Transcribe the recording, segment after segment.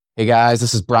Hey guys,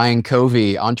 this is Brian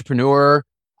Covey, entrepreneur.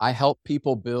 I help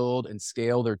people build and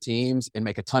scale their teams and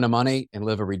make a ton of money and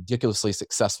live a ridiculously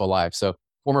successful life. So,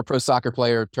 former pro soccer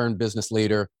player turned business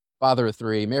leader, father of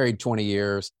three, married 20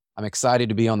 years. I'm excited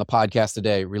to be on the podcast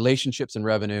today, Relationships and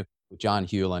Revenue with John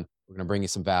Hewlin. We're going to bring you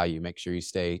some value. Make sure you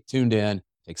stay tuned in,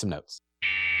 take some notes.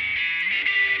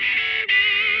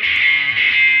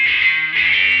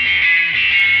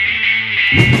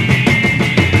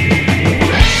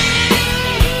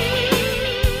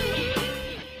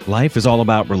 Life is all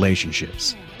about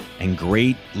relationships, and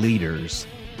great leaders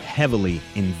heavily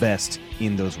invest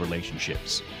in those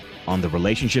relationships. On the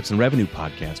Relationships and Revenue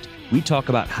podcast, we talk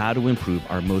about how to improve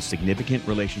our most significant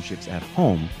relationships at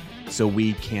home so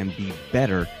we can be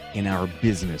better in our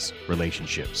business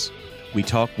relationships. We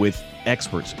talk with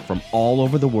experts from all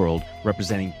over the world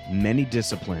representing many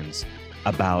disciplines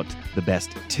about the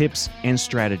best tips and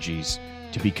strategies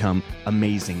to become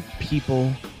amazing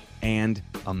people and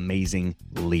amazing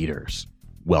leaders.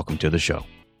 Welcome to the show.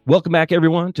 Welcome back,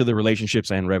 everyone, to the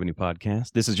Relationships and Revenue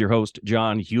podcast. This is your host,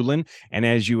 John Hewlin. And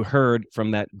as you heard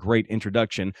from that great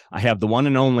introduction, I have the one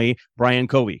and only Brian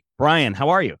Covey. Brian, how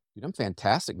are you? Dude, I'm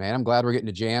fantastic, man. I'm glad we're getting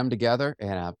to jam together,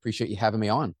 and I appreciate you having me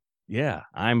on. Yeah,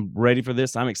 I'm ready for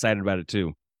this. I'm excited about it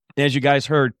too. As you guys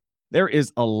heard, there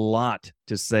is a lot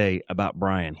to say about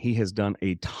Brian. He has done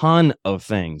a ton of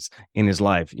things in his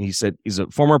life. He said he's a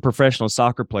former professional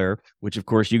soccer player, which of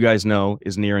course you guys know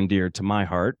is near and dear to my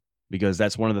heart, because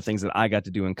that's one of the things that I got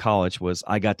to do in college was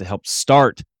I got to help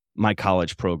start my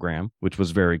college program, which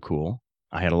was very cool.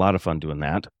 I had a lot of fun doing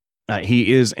that.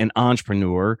 He is an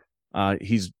entrepreneur.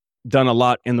 He's done a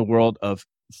lot in the world of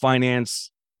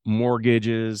finance,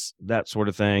 mortgages, that sort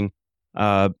of thing.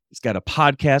 He's got a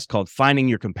podcast called Finding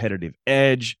Your Competitive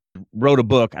Edge. Wrote a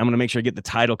book. I'm going to make sure I get the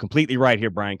title completely right here,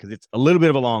 Brian, because it's a little bit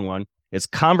of a long one. It's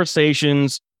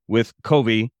Conversations with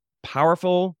Covey,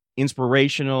 Powerful,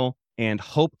 Inspirational, and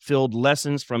Hope-Filled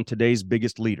Lessons from Today's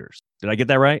Biggest Leaders. Did I get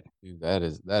that right? Dude, that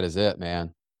is it,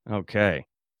 man. Okay.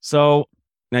 So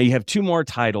now you have two more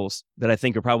titles that I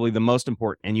think are probably the most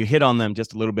important, and you hit on them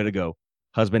just a little bit ago,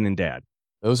 husband and dad.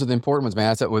 Those are the important ones,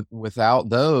 man. I said without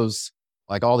those,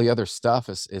 like all the other stuff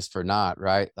is for naught,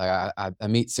 right? Like I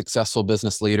meet successful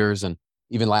business leaders, and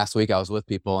even last week I was with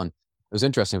people, and it was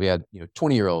interesting. We had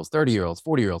 20-year-olds, 30-year-olds,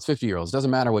 40-year-olds, 50-year-olds.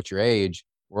 Doesn't matter what your age.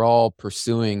 We're all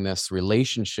pursuing this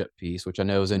relationship piece, which I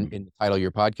know is in the title of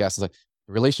your podcast. It's like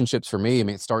relationships for me. I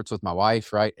mean, it starts with my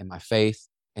wife, right, and my faith,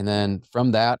 and then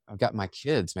from that I've got my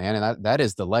kids, man, and that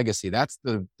is the legacy. That's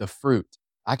the fruit.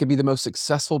 I could be the most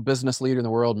successful business leader in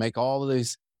the world, make all of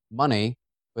these money.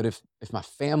 But if my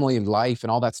family and life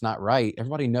and all that's not right,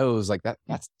 everybody knows like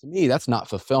that's to me, that's not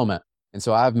fulfillment. And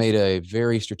so I've made a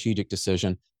very strategic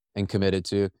decision and committed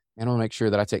to, and I want to make sure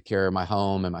that I take care of my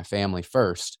home and my family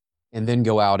first, and then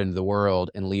go out into the world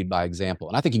and lead by example.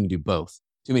 And I think you can do both.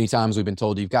 Too many times we've been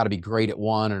told you've got to be great at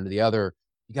one or the other.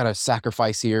 You got to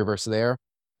sacrifice here versus there.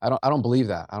 I don't believe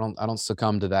that. I don't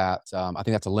succumb to that. I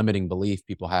think that's a limiting belief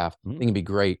people have. I think you can be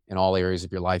great in all areas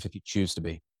of your life if you choose to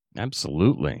be.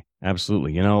 Absolutely.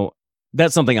 Absolutely.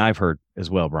 That's something I've heard as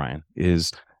well, Brian,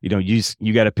 is,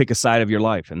 you got to pick a side of your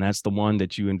life, and that's the one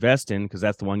that you invest in because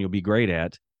that's the one you'll be great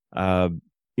at.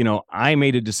 I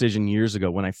made a decision years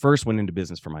ago when I first went into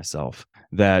business for myself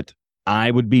that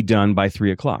I would be done by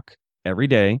 3:00 every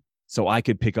day so I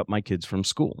could pick up my kids from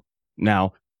school.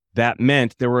 Now, that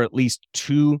meant there were at least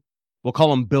two, we'll call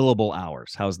them billable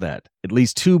hours. How's that? At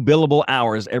least 2 billable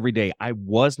hours every day. I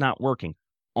was not working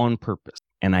on purpose.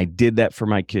 And I did that for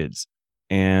my kids.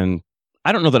 And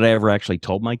I don't know that I ever actually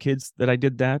told my kids that I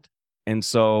did that. And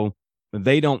so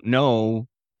they don't know,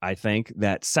 I think,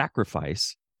 that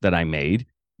sacrifice that I made,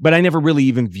 but I never really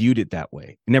even viewed it that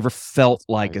way. It never felt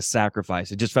like a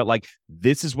sacrifice. It just felt like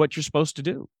this is what you're supposed to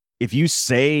do. If you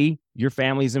say your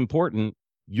family's important,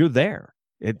 you're there.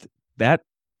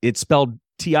 It's spelled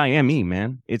TIME,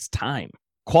 man. It's time.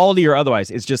 Quality or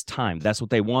otherwise, it's just time. That's what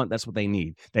they want. That's what they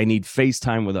need. They need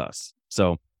FaceTime with us.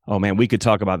 So, oh man, we could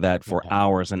talk about that for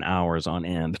hours and hours on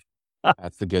end.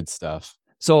 That's the good stuff.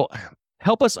 So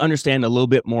help us understand a little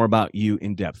bit more about you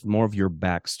in depth, more of your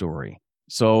backstory.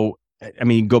 So, I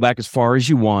mean, go back as far as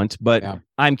you want, but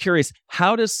I'm curious,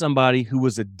 how does somebody who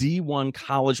was a D1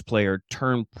 college player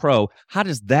turn pro, how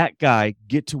does that guy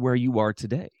get to where you are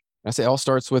today? I say it all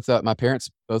starts with my parents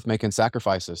both making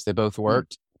sacrifices. They both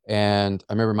worked. And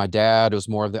I remember my dad was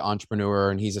more of the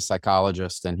entrepreneur, and he's a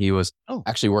psychologist, and he was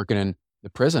actually working in the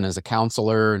prison as a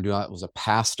counselor and was a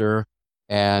pastor,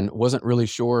 and wasn't really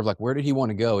sure of like, where did he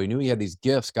want to go? He knew he had these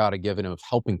gifts God had given him of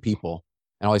helping people.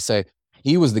 And I always say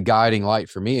he was the guiding light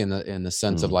for me in the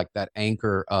sense of like that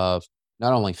anchor of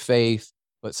not only faith,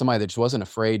 but somebody that just wasn't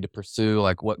afraid to pursue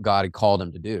like what God had called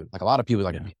him to do. Like a lot of people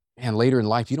like, man, later in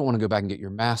life, you don't want to go back and get your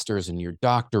master's and your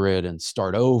doctorate and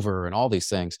start over and all these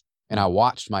things. And I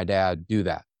watched my dad do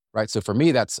that. Right. So for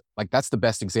me, that's the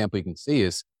best example you can see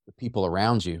is the people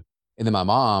around you. And then my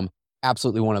mom,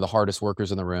 absolutely one of the hardest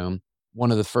workers in the room,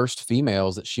 one of the first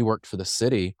females that she worked for the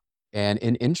city and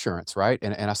in insurance. Right.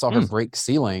 And I saw her break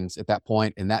ceilings at that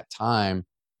point in that time,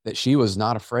 that she was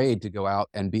not afraid to go out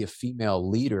and be a female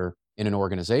leader in an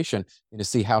organization, and to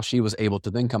see how she was able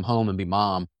to then come home and be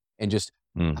mom and just,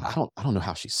 I don't know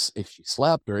how if she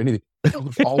slept or anything. It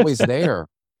was always there.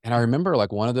 And I remember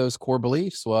like one of those core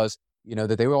beliefs was,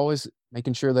 that they were always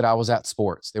making sure that I was at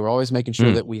sports. They were always making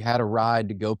sure that we had a ride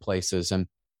to go places. And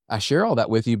I share all that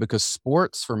with you because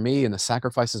sports for me and the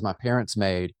sacrifices my parents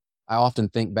made, I often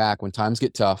think back when times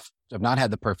get tough. I've not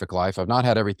had the perfect life. I've not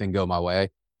had everything go my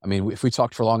way. I mean, if we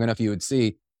talked for long enough, you would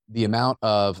see the amount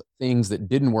of things that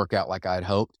didn't work out like I had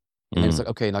hoped. And it's like,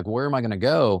 okay, like where am I going to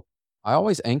go? I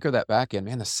always anchor that back in,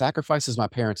 man, the sacrifices my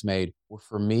parents made were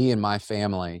for me and my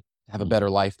family to have a better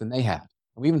life than they had.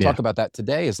 And we even talk about that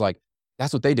today is like,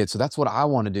 that's what they did. So that's what I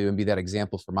want to do and be that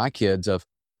example for my kids of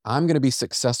I'm going to be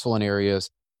successful in areas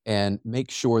and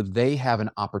make sure they have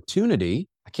an opportunity.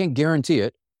 I can't guarantee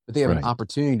it, but they have an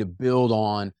opportunity to build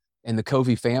on. And the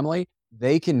Covey family,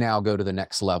 they can now go to the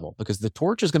next level because the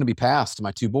torch is going to be passed to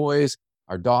my two boys,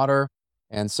 our daughter.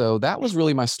 And so that was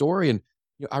really my story. And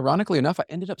ironically enough, I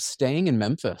ended up staying in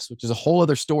Memphis, which is a whole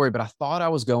other story, but I thought I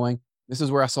was going, this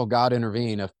is where I saw God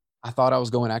intervene. I thought I was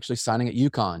going actually signing at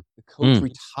UConn. The coach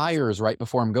retires right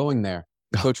before I'm going there.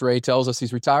 Coach Ray tells us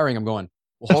he's retiring. I'm going,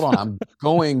 well, hold on. I'm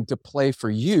going to play for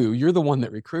you. You're the one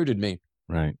that recruited me.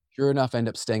 Right. Sure enough, I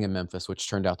ended up staying in Memphis, which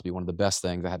turned out to be one of the best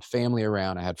things. I had family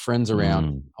around. I had friends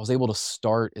around. I was able to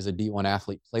start as a D1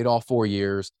 athlete, played all 4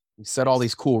 years. We set all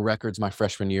these cool records my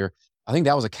freshman year. I think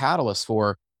that was a catalyst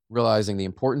for realizing the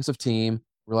importance of team,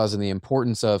 realizing the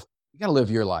importance of you got to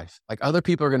live your life. Like other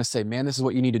people are going to say, man, this is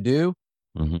what you need to do.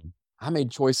 I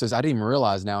made choices I didn't even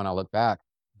realize now when I look back.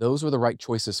 Those were the right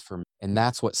choices for me. And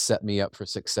that's what set me up for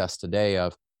success today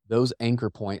of those anchor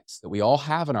points that we all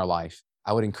have in our life.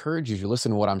 I would encourage you to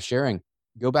listen to what I'm sharing.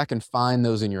 Go back and find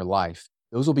those in your life.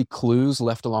 Those will be clues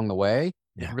left along the way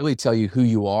that really tell you who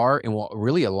you are and will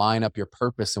really align up your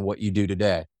purpose and what you do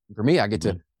today. And for me, I get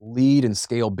to lead and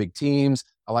scale big teams.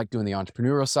 I like doing the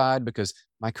entrepreneurial side because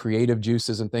my creative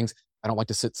juices and things, I don't like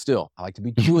to sit still. I like to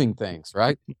be doing things,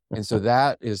 right? And so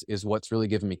that is what's really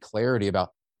given me clarity about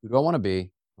who do I want to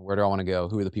be and where do I want to go?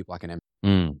 Who are the people I can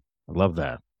impact? I love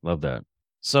that. Love that.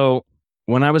 So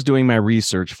when I was doing my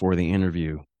research for the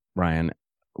interview, Brian,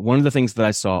 one of the things that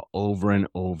I saw over and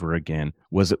over again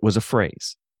was a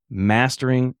phrase,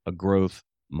 mastering a growth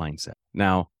mindset.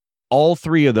 Now, all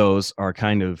three of those are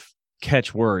kind of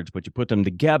catchwords, but you put them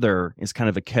together is kind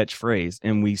of a catchphrase.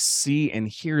 And we see and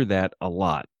hear that a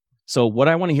lot. So what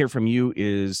I want to hear from you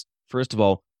is, first of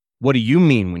all, what do you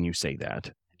mean when you say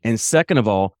that? And second of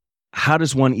all, how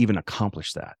does one even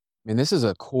accomplish that? I mean, this is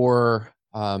a core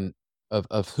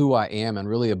of who I am and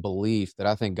really a belief that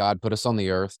I think God put us on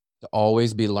the earth to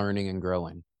always be learning and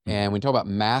growing. And when we talk about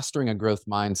mastering a growth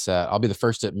mindset, I'll be the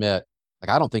first to admit, like,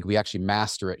 I don't think we actually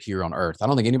master it here on earth. I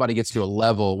don't think anybody gets to a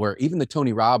level where even the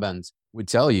Tony Robbins would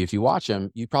tell you, if you watch him,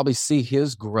 you probably see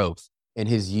his growth in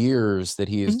his years that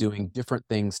he is doing different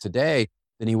things today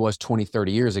than he was 20,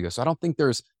 30 years ago. So I don't think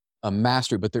there's a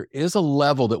mastery, but there is a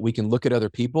level that we can look at other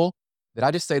people that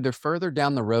I just say they're further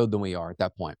down the road than we are at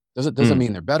that point. Doesn't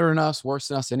mean they're better than us, worse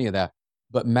than us, any of that.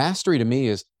 But mastery to me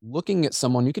is looking at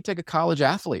someone. You could take a college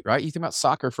athlete, right? You think about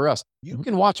soccer for us. You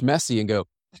can watch Messi and go,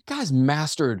 that guy's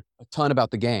mastered a ton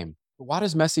about the game. But why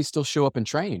does Messi still show up and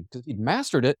train? Because if he'd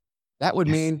mastered it, that would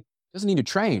mean he doesn't need to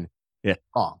train. Yeah.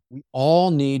 Wrong. We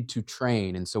all need to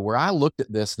train. And so where I looked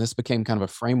at this, and this became kind of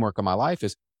a framework of my life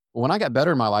is, well, when I got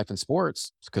better in my life in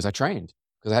sports, it's because I trained,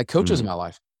 because I had coaches in my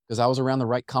life, because I was around the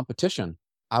right competition.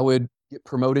 I would get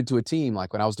promoted to a team.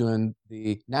 Like when I was doing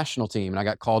the national team and I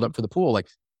got called up for the pool, like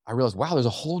I realized, wow, there's a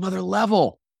whole nother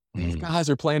level. These guys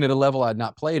are playing at a level I'd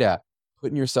not played at,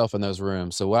 putting yourself in those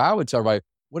rooms. So what I would tell everybody,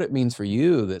 what it means for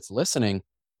you that's listening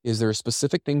is there are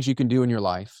specific things you can do in your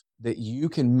life that you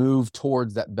can move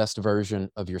towards that best version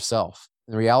of yourself.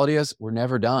 And the reality is we're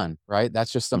never done, right?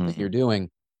 That's just something you're doing.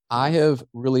 I have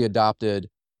really adopted,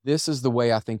 this is the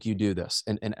way I think you do this.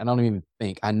 And I don't even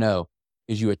think, I know,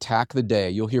 is you attack the day.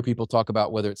 You'll hear people talk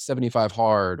about whether it's 75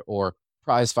 hard or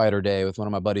prize fighter day with one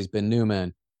of my buddies, Ben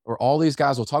Newman, or all these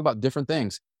guys will talk about different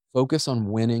things. Focus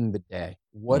on winning the day.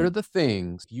 What are the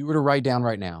things you were to write down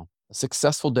right now? A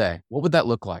successful day. What would that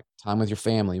look like? Time with your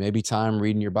family, maybe time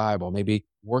reading your Bible, maybe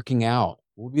working out,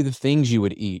 What would be the things you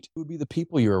would eat? Who would be the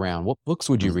people you're around? What books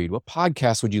would you Mm. read? What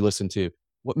podcasts would you listen to?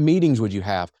 What meetings would you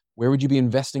have? Where would you be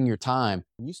investing your time?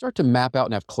 When you start to map out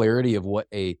and have clarity of what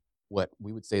we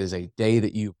would say is a day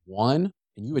that you've won,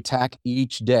 and you attack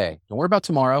each day. Don't worry about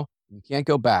tomorrow. You can't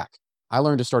go back. I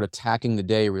learned to start attacking the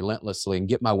day relentlessly and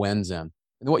get my wins in. And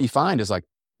then what you find is like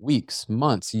weeks,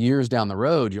 months, years down the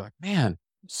road, you're like, man,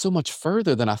 I'm so much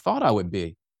further than I thought I would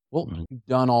be. Well, Mhm. you've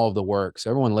done all of the work. So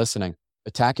everyone listening,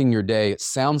 attacking your day, it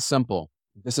sounds simple.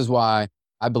 This is why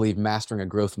I believe mastering a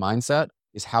growth mindset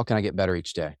is how can I get better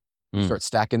each day? Mm. Start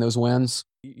stacking those wins,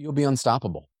 you'll be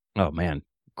unstoppable. Oh man.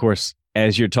 Of course,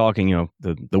 as you're talking,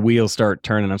 the wheels start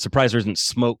turning. I'm surprised there isn't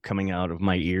smoke coming out of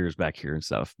my ears back here and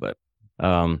stuff. But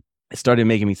it started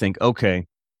making me think, okay,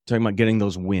 talking about getting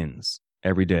those wins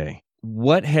every day.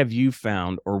 What have you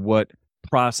found, or what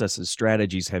processes,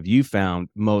 strategies have you found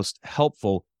most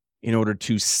helpful in order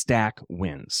to stack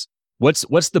wins?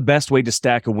 What's the best way to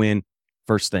stack a win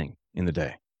first thing in the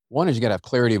day? One is you got to have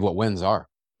clarity of what wins are.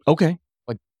 Okay.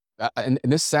 Like, and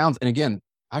this sounds, and again,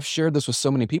 I've shared this with so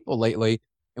many people lately.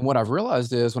 And what I've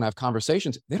realized is when I have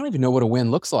conversations, they don't even know what a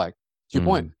win looks like. To your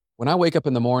point, when I wake up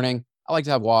in the morning, I like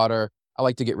to have water. I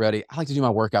like to get ready. I like to do my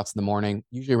workouts in the morning,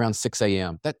 usually around 6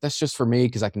 a.m. That's just for me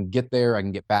because I can get there, I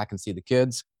can get back and see the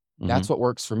kids. That's what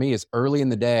works for me is early in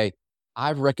the day.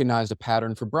 I've recognized a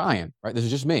pattern for Brian, right? This is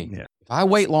just me. Yeah. If I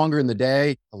wait longer in the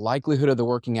day, the likelihood of the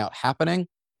working out happening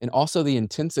and also the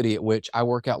intensity at which I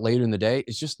work out later in the day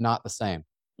is just not the same.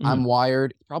 I'm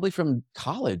wired probably from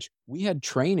college. We had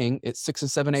training at 6 and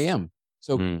 7 a.m.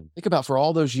 So think about for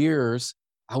all those years,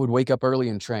 I would wake up early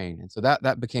and train. And so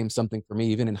that became something for me,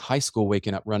 even in high school,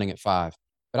 waking up running at 5.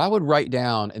 But I would write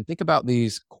down and think about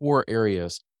these core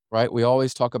areas, right? We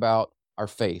always talk about our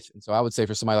faith. And so I would say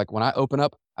for somebody like when I open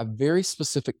up, I have very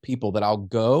specific people that I'll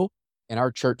go and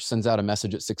our church sends out a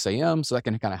message at 6 a.m. So that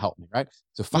can kind of help me, right?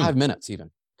 So 5 minutes even.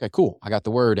 Okay, cool. I got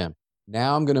the word in.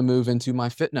 Now I'm going to move into my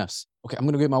fitness. Okay, I'm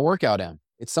going to get my workout in.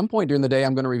 At some point during the day,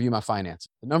 I'm going to review my finances.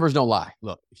 The numbers don't lie.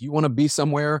 Look, if you want to be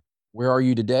somewhere, where are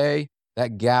you today?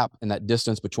 That gap and that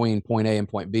distance between point A and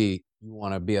point B, you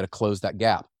want to be able to close that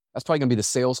gap. That's probably going to be the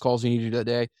sales calls you need to do that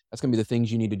day. That's going to be the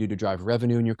things you need to do to drive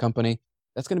revenue in your company.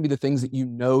 That's going to be the things that you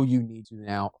know you need to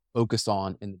now focus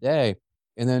on in the day.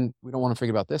 And then we don't want to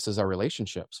forget about this as our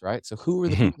relationships, right? So who are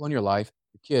the people in your life,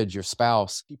 your kids, your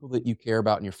spouse, people that you care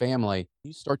about in your family?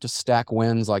 You start to stack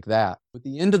wins like that. At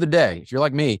the end of the day, if you're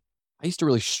like me, I used to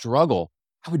really struggle.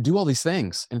 I would do all these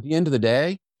things. And at the end of the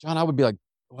day, John, I would be like,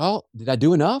 well, did I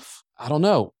do enough? I don't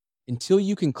know. Until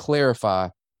you can clarify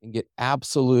and get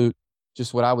absolute,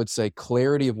 just what I would say,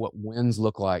 clarity of what wins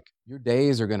look like, your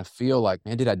days are going to feel like,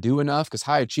 man, did I do enough? Because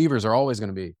high achievers are always going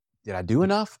to be, did I do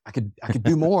enough? I could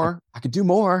do more. I could do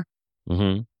more.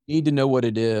 You need to know what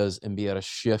it is and be able to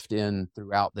shift in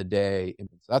throughout the day. And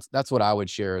so that's what I would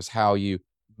share is how you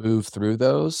move through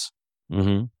those.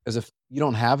 Because if you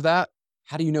don't have that,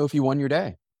 how do you know if you won your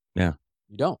day? Yeah.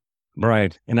 You don't.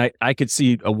 Right. And I could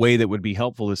see a way that would be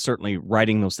helpful is certainly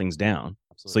writing those things down.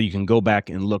 Absolutely. So you can go back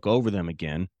and look over them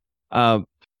again.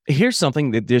 Here's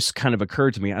something that just kind of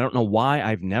occurred to me. I don't know why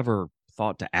I've never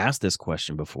thought to ask this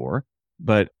question before,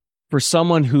 but for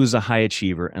someone who's a high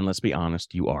achiever, and let's be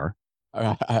honest, you are.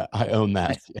 I own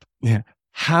that. Yeah.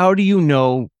 How do you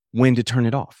know when to turn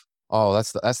it off? Oh,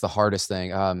 that's the hardest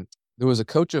thing. There was a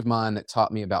coach of mine that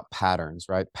taught me about patterns,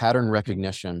 right? Pattern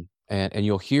recognition. And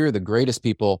you'll hear the greatest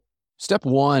people. Step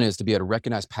one is to be able to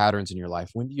recognize patterns in your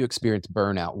life. When do you experience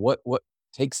burnout? What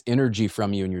takes energy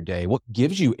from you in your day? What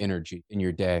gives you energy in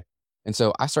your day? And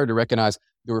so I started to recognize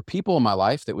there were people in my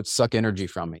life that would suck energy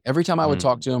from me. Every time I would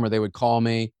talk to them or they would call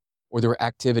me or there were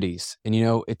activities. And,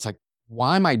 it's like,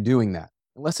 why am I doing that?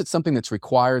 Unless it's something that's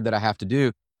required that I have to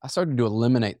do, I started to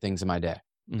eliminate things in my day.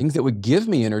 Things that would give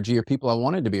me energy are people I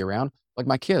wanted to be around, like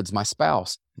my kids, my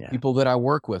spouse, people that I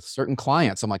work with, certain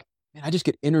clients. I'm like, man, I just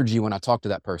get energy when I talk to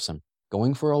that person.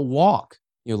 Going for a walk.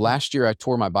 Last year I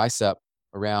tore my bicep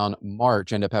around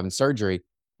March, ended up having surgery.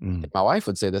 My wife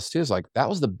would say this too, is like, that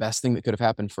was the best thing that could have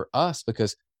happened for us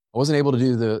because I wasn't able to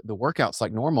do the workouts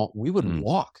like normal. We would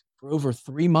walk for over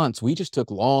 3 months. We just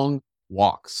took long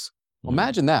walks. Well,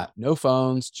 imagine that. No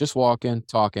phones, just walking,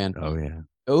 talking. Oh yeah.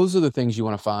 Those are the things you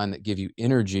want to find that give you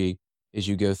energy as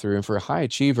you go through. And for a high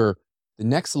achiever, the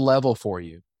next level for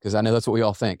you, because I know that's what we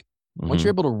all think. Once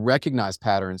you're able to recognize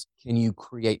patterns, can you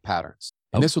create patterns?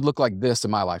 And this would look like this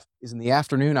in my life is in the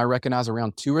afternoon, I recognize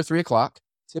around 2 or 3 o'clock,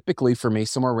 typically for me,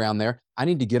 somewhere around there, I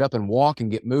need to get up and walk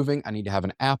and get moving. I need to have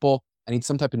an apple. I need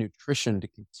some type of nutrition to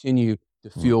continue to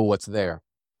fuel what's there.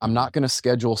 I'm not going to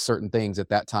schedule certain things at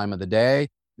that time of the day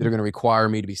that are going to require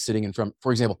me to be sitting in front,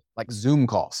 for example, like Zoom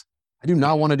calls. I do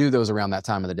not want to do those around that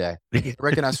time of the day. I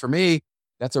recognize for me,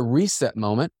 that's a reset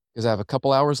moment because I have a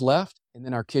couple hours left, and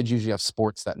then our kids usually have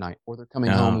sports that night, or they're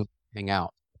coming home and hang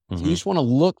out. So you just want to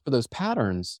look for those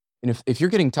patterns. And if you're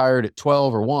getting tired at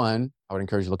 12 or 1, I would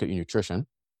encourage you to look at your nutrition.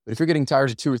 But if you're getting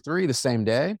tired at 2 or 3 the same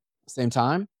day, same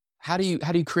time, how do you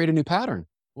create a new pattern?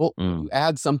 Well, you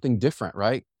add something different,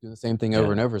 right? Doing the same thing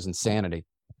over and over is insanity.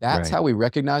 That's how we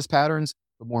recognize patterns.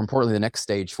 But more importantly, the next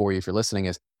stage for you, if you're listening,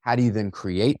 is how do you then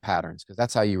create patterns? Because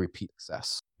that's how you repeat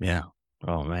success. Yeah.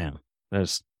 Oh man.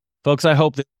 Folks, I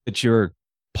hope that you're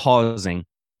pausing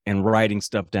and writing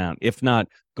stuff down. If not,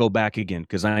 go back again,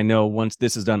 because I know once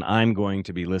this is done, I'm going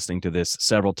to be listening to this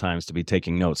several times to be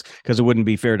taking notes, because it wouldn't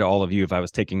be fair to all of you if I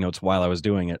was taking notes while I was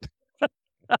doing it.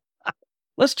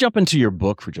 Let's jump into your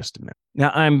book for just a minute.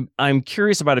 Now, I'm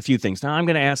curious about a few things. Now, I'm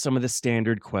going to ask some of the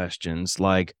standard questions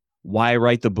like, why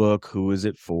write the book? Who is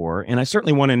it for? And I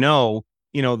certainly want to know,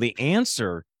 the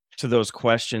answer to those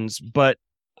questions. But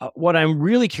what I'm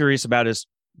really curious about is,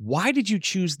 why did you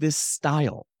choose this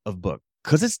style of book?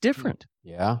 Because it's different.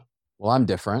 Yeah. Well, I'm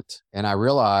different. And I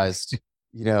realized,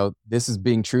 this is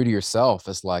being true to yourself.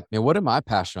 It's like, man, what am I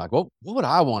passionate about? What would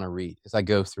I want to read as I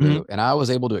go through? And I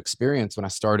was able to experience when I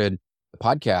started the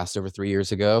podcast over 3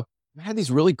 years ago, I had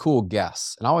these really cool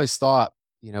guests. And I always thought,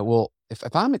 well,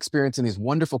 if I'm experiencing these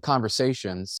wonderful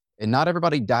conversations and not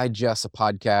everybody digests a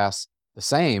podcast the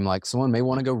same, like someone may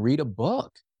want to go read a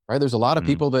book, right? There's a lot of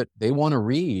people that they want to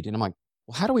read. And I'm like,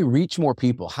 well, how do we reach more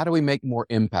people? How do we make more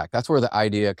impact? That's where the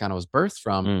idea kind of was birthed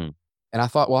from. And I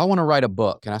thought, well, I want to write a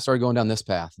book. And I started going down this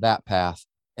path, that path.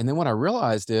 And then what I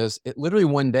realized is it literally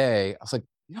one day, I was like,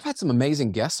 I've had some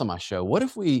amazing guests on my show. What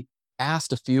if we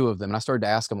asked a few of them? And I started to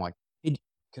ask them like, hey,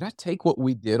 could I take what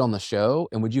we did on the show?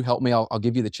 And would you help me? I'll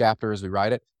give you the chapter as we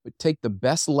write it, but take the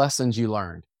best lessons you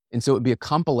learned. And so it would be a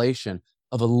compilation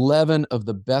of 11 of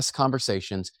the best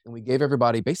conversations. And we gave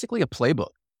everybody basically a playbook.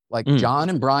 Like John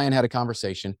and Brian had a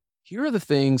conversation. Here are the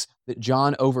things that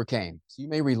John overcame. So you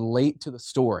may relate to the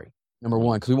story, number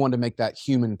one, because we wanted to make that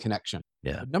human connection.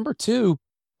 Yeah. But number two,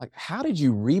 like, how did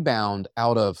you rebound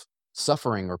out of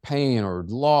suffering or pain or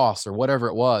loss or whatever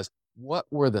it was? What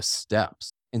were the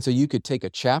steps? And so you could take a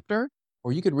chapter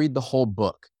or you could read the whole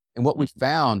book. And what we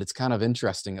found, it's kind of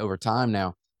interesting over time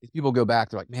now, is people go back,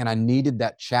 they're like, man, I needed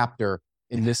that chapter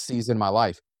in this season of my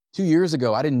life. 2 years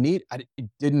ago, it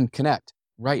didn't connect.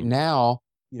 Right now,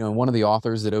 one of the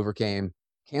authors that overcame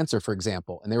cancer, for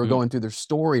example, and they were going through their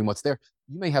story and what's there,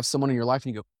 you may have someone in your life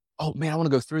and you go, oh man, I want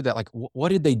to go through that. Like, what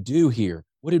did they do here?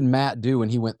 What did Matt do when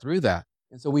he went through that?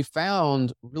 And so we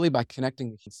found really by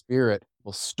connecting the spirit,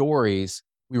 stories,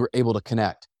 we were able to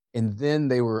connect. And then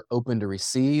they were open to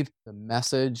receive the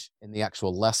message and the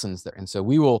actual lessons there. And so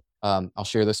we will, I'll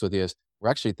share this with you, is we're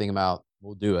actually thinking about,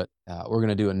 we'll do it. We're going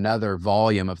to do another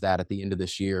volume of that at the end of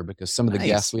this year, because some of the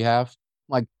guests we have,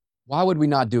 like, why would we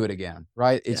not do it again?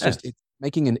 Right. It's it's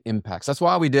making an impact. So that's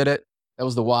why we did it. That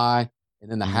was the why.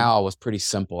 And then the how was pretty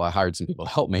simple. I hired some people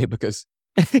to help me because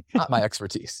not my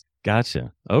expertise.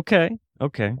 Gotcha. Okay.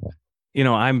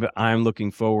 I'm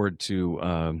looking forward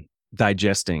to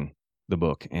digesting the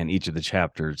book and each of the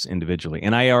chapters individually.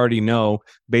 And I already know,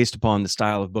 based upon the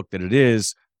style of book that it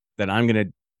is, that I'm going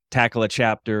to tackle a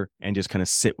chapter and just kind of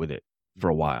sit with it for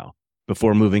a while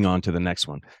before moving on to the next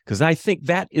one. Because I think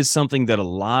that is something that a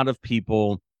lot of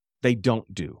people, they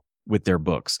don't do with their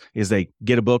books, is they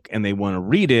get a book and they want to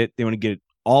read it. They want to get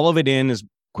all of it in as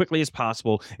quickly as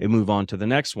possible and move on to the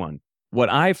next one. What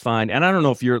I find, and I don't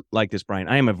know if you're like this, Brian,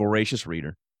 I am a voracious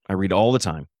reader. I read all the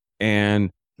time.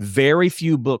 And very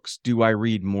few books do I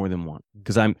read more than one,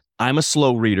 because I'm a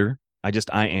slow reader.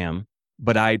 I am,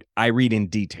 but I read in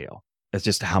detail. That's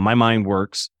just how my mind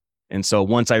works. And so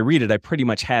once I read it, I pretty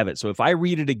much have it. So if I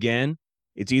read it again,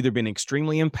 it's either been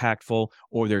extremely impactful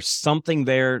or there's something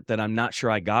there that I'm not sure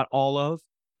I got all of,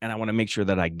 and I want to make sure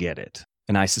that I get it.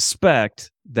 And I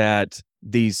suspect that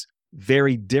these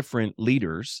very different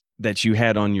leaders that you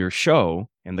had on your show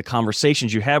and the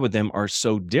conversations you had with them are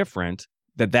so different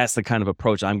that that's the kind of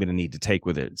approach I'm going to need to take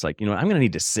with it. It's like, I'm going to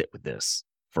need to sit with this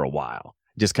for a while,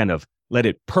 just kind of let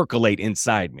it percolate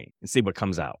inside me and see what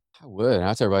comes out. I would. And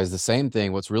I tell everybody, it's the same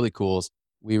thing. What's really cool is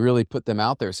we really put them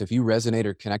out there. So if you resonate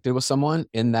or connected with someone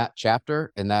in that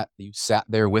chapter and that you sat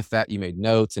there with that, you made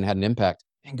notes and had an impact,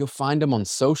 and go find them on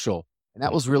social. And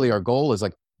that was really our goal, is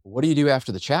like, what do you do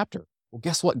after the chapter? Well,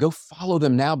 guess what? Go follow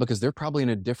them now, because they're probably in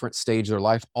a different stage of their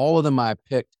life. All of them I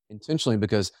picked intentionally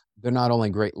because they're not only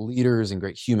great leaders and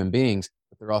great human beings,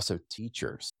 but they're also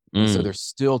teachers. So they're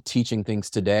still teaching things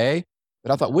today.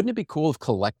 But I thought, wouldn't it be cool if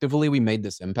collectively we made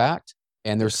this impact?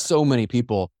 And there's so many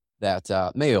people that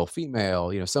male,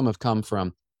 female, some have come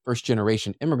from first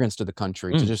generation immigrants to the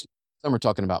country to just Some are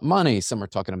talking about money. Some are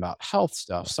talking about health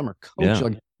stuff. Some are Yeah.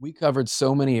 coaching. Like, we covered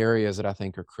so many areas that I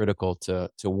think are critical to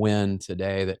win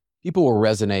today, that people will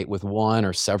resonate with one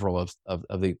or several of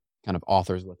the kind of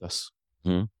authors with us.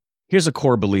 Mhm. Here's a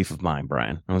core belief of mine,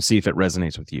 Brian. I want to see if it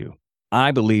resonates with you.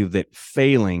 I believe that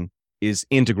failing is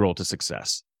integral to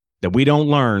success, that we don't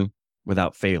learn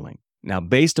without failing. Now,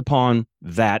 based upon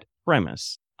that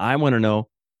premise, I want to know,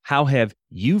 how have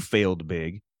you failed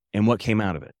big and what came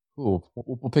out of it? Ooh,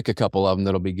 we'll pick a couple of them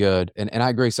that'll be good. And I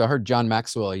agree. So I heard John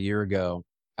Maxwell a year ago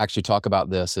actually talk about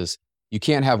this, is you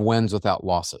can't have wins without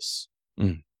losses.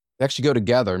 Mm. They actually go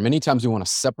together. And many times we want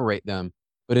to separate them,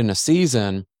 but in a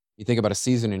season, you think about a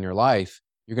season in your life,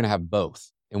 you're going to have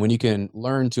both. And when you can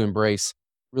learn to embrace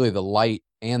really the light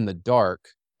and the dark,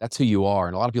 that's who you are.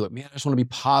 And a lot of people are like, man, I just want to be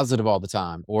positive all the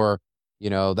time. Or,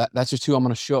 that's just who I'm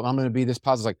going to show up. I'm going to be this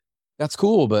positive. Like, that's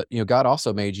cool. But, God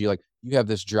also made you, like, you have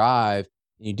this drive,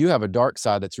 and you do have a dark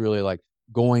side that's really like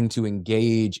going to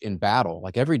engage in battle.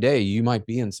 Like, every day you might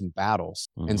be in some battles.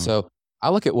 And Mhm. so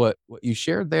I look at what you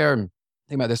shared there, and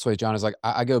think about it this way, John, is like,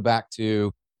 I go back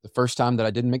to the first time that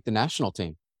I didn't make the national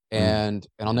team. And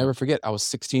I'll never forget, I was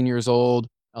 16 years old.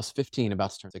 I was 15,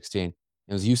 about to turn 16.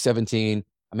 It was U17.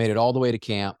 I made it all the way to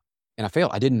camp, and I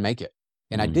failed. I didn't make it.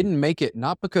 And I Mhm. didn't make it,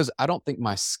 not because I don't think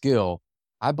my skill,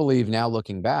 I believe now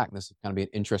looking back, and this is kind of be an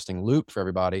interesting loop for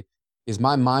everybody, is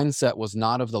my mindset was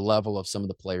not of the level of some of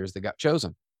the players that got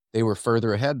chosen. They were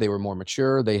further ahead. They were more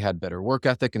mature. They had better work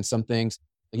ethic and some things.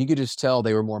 Like, you could just tell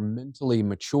they were more mentally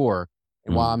mature.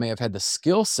 And while I Mm. may have had the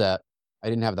skill set, I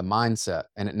didn't have the mindset.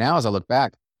 And now, as I look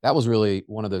back, that was really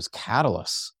one of those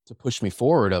catalysts to push me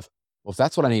forward of, well, if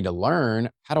that's what I need to learn,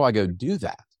 how do I go do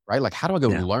that? Right? Like, how do I go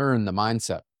Yeah. learn the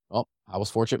mindset? Well, I was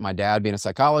fortunate. My dad, being a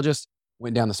psychologist,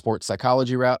 went down the sports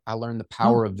psychology route. I learned the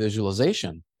power of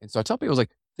visualization. And so I tell people,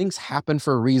 like, things happen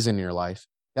for a reason in your life.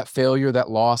 That failure, that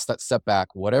loss, that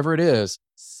setback, whatever it is,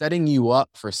 setting you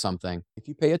up for something, if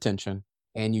you pay attention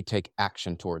and you take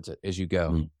action towards it as you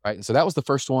go. Mm. Right. And so that was the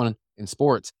first one in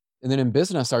sports. And then in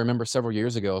business, I remember several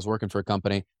years ago, I was working for a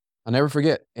company. I'll never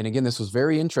forget. And again, this was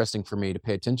very interesting for me to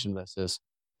pay attention to this.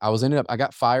 I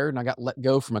got fired and I got let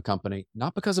go from a company,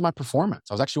 not because of my performance.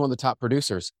 I was actually one of the top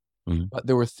producers, Mhm. but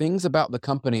there were things about the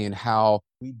company and how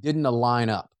we didn't align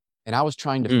up. And I was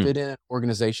trying to Mm. fit in an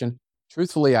organization.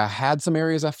 Truthfully, I had some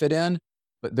areas I fit in,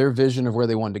 but their vision of where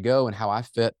they wanted to go and how I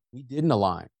fit, we didn't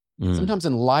align. Mm. Sometimes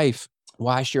in life,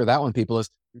 why I share that with people is,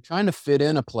 you're trying to fit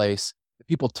in a place that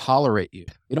people tolerate you.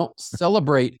 They don't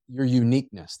celebrate your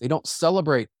uniqueness. They don't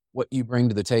celebrate what you bring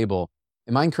to the table.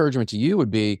 And my encouragement to you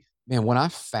would be, man, when I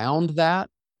found that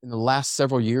in the last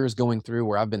several years going through,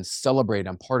 where I've been celebrated,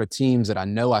 I'm part of teams that I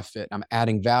know I fit, I'm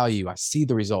adding value, I see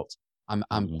the results. I'm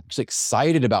Mhm. actually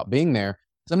excited about being there,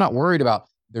 because I'm not worried about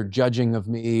their judging of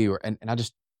me, and I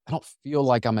don't feel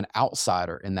like I'm an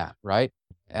outsider in that, right?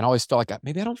 And I always felt like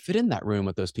maybe I don't fit in that room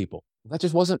with those people. That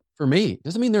just wasn't for me.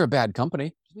 Doesn't mean they're a bad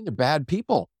company. Doesn't mean they're bad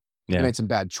people. They Yeah. made some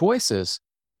bad choices.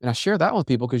 And I share that with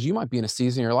people because you might be in a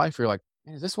season in your life where you're like,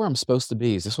 man, is this where I'm supposed to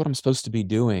be? Is this what I'm supposed to be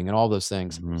doing? And all those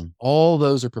things. Mhm. All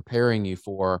those are preparing you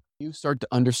for, you start to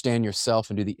understand yourself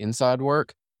and do the inside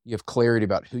work. You have clarity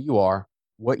about who you are,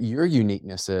 what your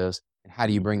uniqueness is, and how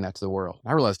do you bring that to the world. And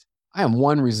I realized I am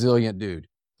one resilient dude.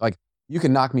 Like, you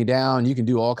can knock me down, you can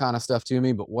do all kind of stuff to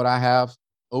me, but what I have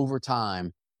over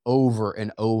time, over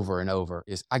and over and over,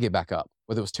 is I get back up.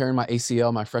 Whether it was tearing my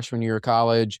ACL my freshman year of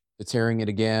college, to tearing it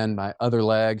again, my other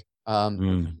leg,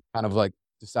 Mm. kind of like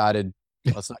decided,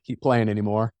 let's not keep playing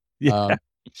anymore. Yeah.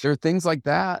 There are things like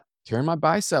that. Tearing my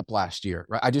bicep last year,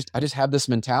 right? I just have this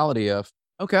mentality of,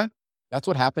 okay, that's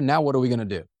what happened. Now what are we going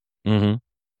to do? Mhm.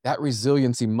 That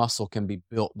resiliency muscle can be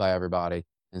built by everybody.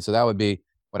 And so that would be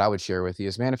what I would share with you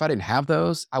is, man, if I didn't have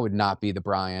those, I would not be the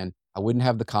Brian. I wouldn't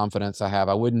have the confidence I have.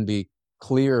 I wouldn't be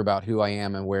clear about who I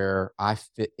am and where I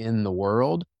fit in the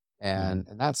world. Mhm.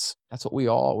 And that's what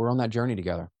we're on that journey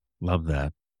together. Love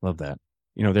that. Love that.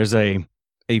 There's a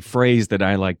phrase that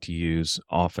I like to use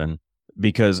often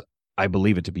because I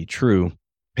believe it to be true.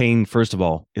 Pain, first of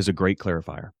all, is a great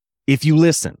clarifier. If you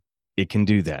listen, it can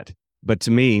do that. But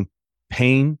to me,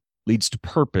 pain leads to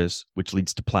purpose, which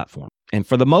leads to platform. And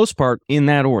for the most part, in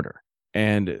that order.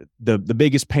 And the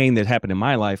biggest pain that happened in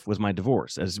my life was my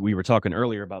divorce. As we were talking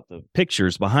earlier about the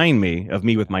pictures behind me of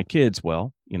me with my kids,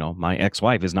 well, my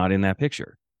ex-wife is not in that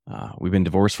picture. We've been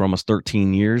divorced for almost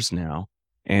 13 years now.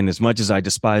 And as much as I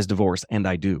despise divorce, and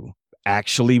I do,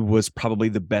 actually was probably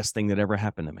the best thing that ever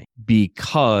happened to me,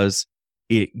 because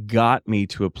it got me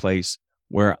to a place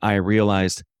where I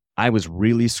realized I was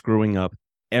really screwing up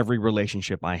every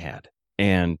relationship I had.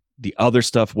 And the other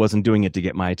stuff wasn't doing it to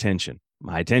get my attention.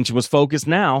 My attention was focused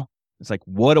now. It's like,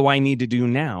 what do I need to do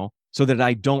now so that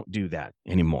I don't do that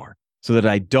anymore, so that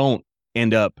I don't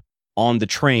end up on the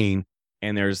train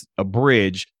and there's a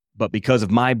bridge, but because of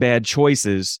my bad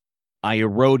choices, I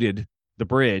eroded the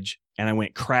bridge and I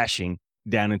went crashing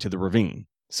down into the ravine.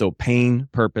 So pain,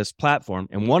 purpose, platform.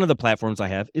 And one of the platforms I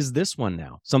have is this one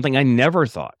now, something I never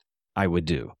thought I would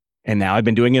do. And now I've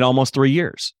been doing it almost 3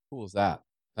 years. Cool is that?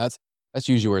 That's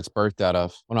usually where it's birthed out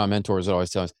of. One of my mentors would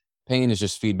always tell us, pain is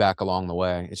just feedback along the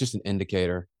way. It's just an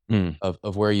indicator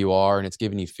of where you are, and it's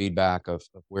giving you feedback of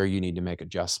where you need to make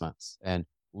adjustments. And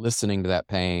listening to that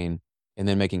pain and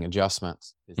then making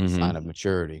adjustments is a sign of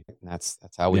maturity. And that's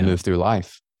how we move through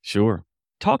life. Sure.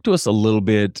 Talk to us a little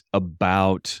bit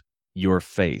about your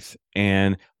faith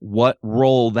and what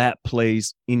role that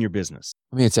plays in your business.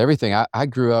 I mean, it's everything. I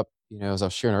grew up, as I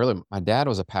was sharing earlier, my dad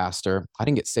was a pastor. I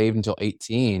didn't get saved until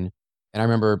 18. And I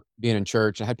remember being in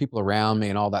church and I had people around me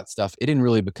and all that stuff. It didn't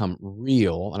really become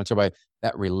real. And I tell you,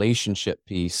 that relationship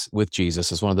piece with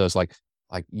Jesus is one of those like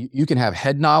you can have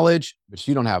head knowledge, but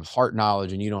you don't have heart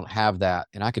knowledge, and you don't have that.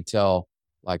 And I could tell,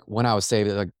 like, when I was saved,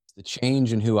 like the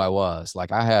change in who I was.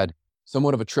 Like, I had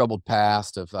somewhat of a troubled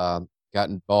past of got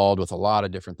involved with a lot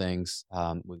of different things,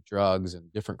 with drugs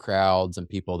and different crowds and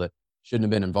people that shouldn't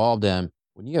have been involved in.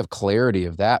 When you have clarity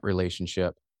of that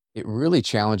relationship, it really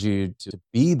challenges you to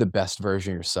be the best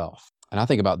version of yourself. And I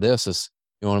think about this as,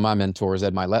 one of my mentors,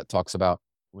 Ed Milet, talks about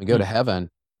when we go to heaven,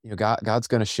 God's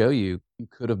going to show you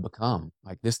could have become.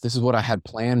 Like, this is what I had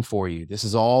planned for you. This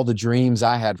is all the dreams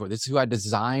I had for you. This is who I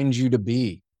designed you to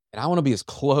be. And I want to be as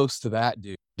close to that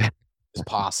dude as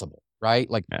possible. Right?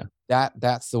 Like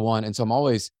that's the one. And so I'm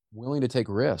always willing to take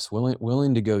risks,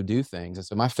 willing to go do things. And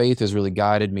so my faith has really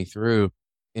guided me through,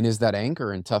 and is that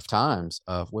anchor in tough times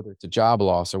of whether it's a job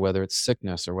loss or whether it's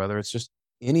sickness or whether it's just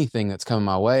anything that's coming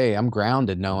my way. I'm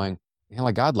grounded knowing,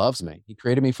 like, God loves me. He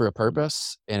created me for a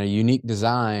purpose and a unique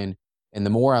design. And the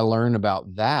more I learn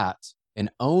about that and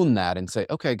own that and say,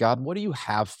 okay, God, what do you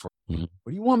have for me?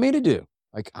 What do you want me to do?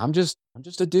 Like, I'm just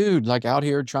a dude, like, out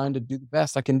here trying to do the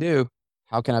best I can do.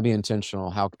 How can I be intentional?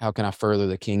 How can I further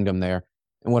the kingdom there?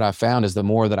 And what I found is the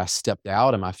more that I stepped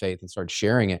out in my faith and started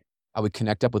sharing it, I would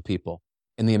connect up with people.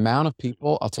 And the amount of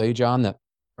people, I'll tell you, John, that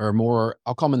are more,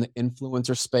 I'll call them in the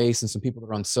influencer space and some people that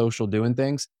are on social doing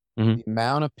things, the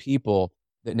amount of people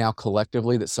that now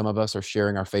collectively that some of us are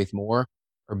sharing our faith more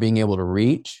or being able to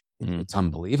reach, it's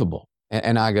unbelievable.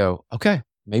 And I go, okay,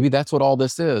 maybe that's what all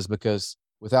this is, because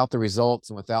without the results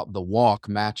and without the walk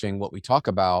matching what we talk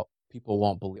about, people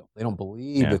won't believe. They don't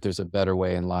believe that there's a better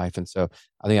way in life. And so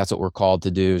I think that's what we're called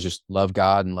to do, is just love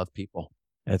God and love people.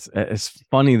 It's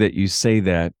funny that you say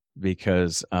that,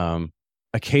 because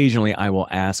occasionally I will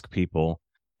ask people,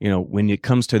 when it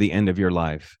comes to the end of your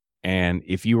life, and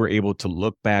if you were able to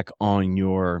look back on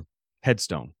your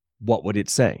headstone, what would it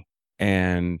say?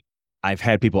 And I've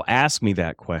had people ask me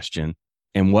that question.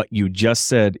 And what you just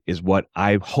said is what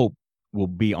I hope will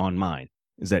be on mine,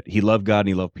 is that he loved God and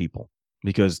he loved people.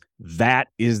 Because that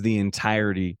is the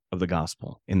entirety of the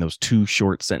gospel in those two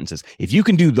short sentences. If you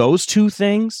can do those two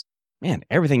things, man,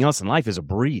 everything else in life is a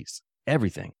breeze.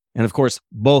 Everything. And of course,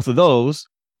 both of those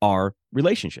are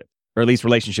relationship, or at least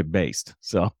relationship based.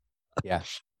 So, yeah.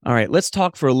 All right, let's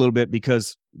talk for a little bit,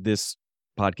 because this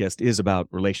podcast is about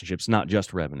relationships, not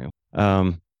just revenue.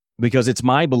 Because it's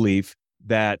my belief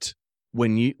that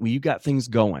when you got things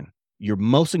going, your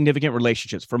most significant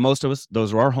relationships, for most of us,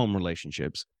 those are our home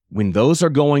relationships. When those are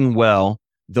going well,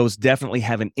 those definitely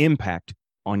have an impact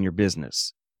on your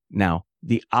business. Now,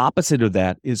 the opposite of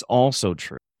that is also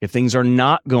true. If things are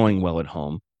not going well at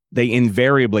home, they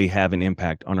invariably have an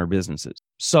impact on our businesses.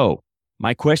 So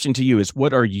my question to you is,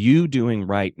 what are you doing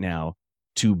right now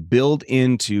to build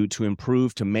into, to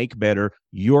improve, to make better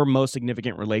your most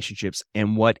significant relationships?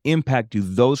 And what impact do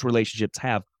those relationships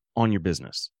have on your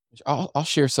business? I'll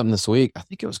share something this week. I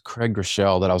think it was Craig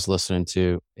Rochelle that I was listening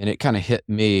to, and it kind of hit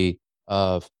me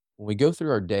of when we go through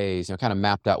our days, kind of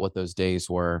mapped out what those days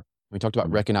were. We talked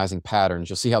about recognizing patterns.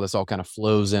 You'll see how this all kind of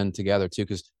flows in together too,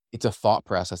 because it's a thought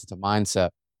process. It's a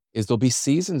mindset. Is there'll be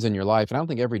seasons in your life, and I don't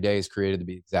think every day is created to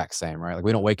be the exact same, right? Like,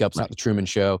 we don't wake up, it's not the Truman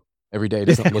Show. Every day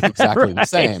doesn't look exactly the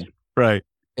same. Right.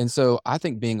 And so I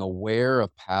think being aware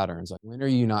of patterns, like, when are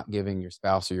you not giving your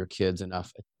spouse or your kids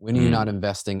enough? When are you not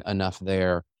investing enough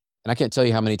there? And I can't tell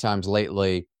you how many times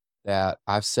lately that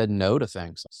I've said no to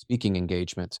things, like speaking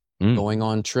engagements, going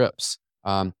on trips,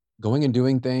 going and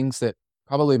doing things that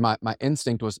probably my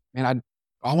instinct was, man,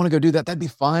 I want to go do that. That'd be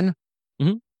fun.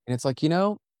 And it's like,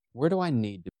 where do I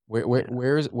need to,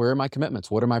 where are my commitments?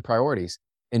 What are my priorities?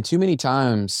 And too many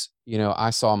times,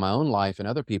 I saw my own life and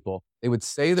other people, they would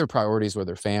say their priorities were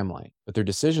their family, but their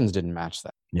decisions didn't match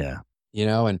that. Yeah.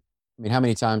 And I mean, how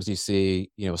many times do you see,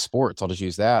 sports? I'll just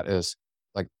use that as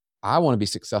like, I want to be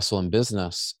successful in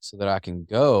business so that I can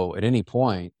go at any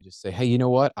point, just say, hey, you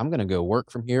know what? I'm going to go work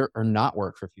from here or not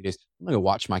work for a few days. I'm going to go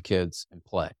watch my kids and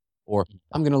play. Or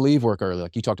I'm going to leave work early,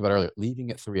 like you talked about earlier, leaving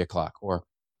at 3 o'clock. Or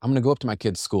I'm going to go up to my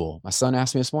kid's school. My son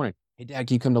asked me this morning, hey, Dad,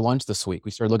 can you come to lunch this week?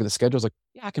 We started looking at the schedules like,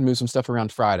 yeah, I can move some stuff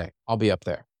around Friday. I'll be up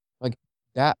there. Like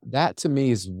that to me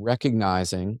is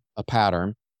recognizing a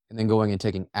pattern and then going and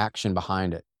taking action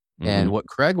behind it. And what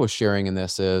Craig was sharing in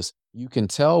this is you can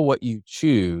tell what you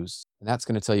choose, and that's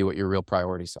going to tell you what your real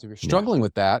priorities are. So if you're struggling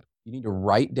with that, you need to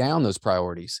write down those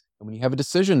priorities. And when you have a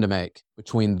decision to make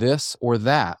between this or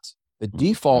that, the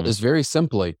default is very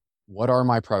simply, what are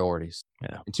my priorities?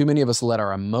 Yeah. And too many of us let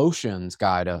our emotions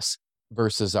guide us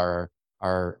versus our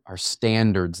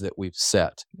standards that we've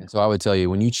set. And so I would tell you,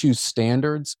 when you choose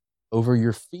standards over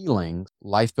your feelings,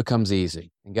 life becomes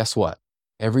easy. And guess what?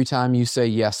 Every time you say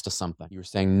yes to something, you're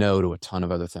saying no to a ton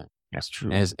of other things. That's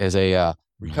true. As a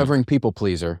recovering people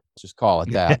pleaser, let's just call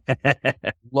it that.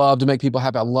 Love to make people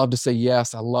happy. I love to say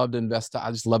yes. I love to invest. I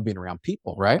just love being around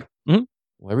people, right? Well,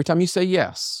 every time you say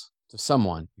yes to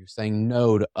someone, you're saying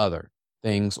no to other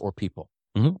things or people.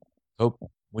 So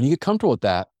when you get comfortable with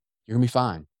that, you're gonna be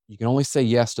fine. You can only say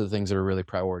yes to the things that are really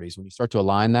priorities. When you start to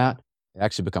align that, it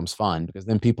actually becomes fun, because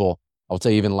then people, I'll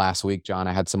tell you, even last week, John,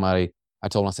 I had somebody, I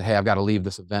told him, I said, hey, I've got to leave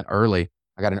this event early.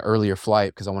 I got an earlier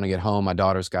flight because I want to get home. My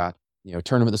daughter's got,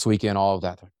 tournament this weekend, all of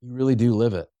that. You really do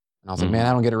live it. And I was like, man,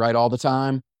 I don't get it right all the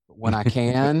time, but when I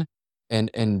can,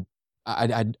 and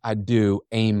I do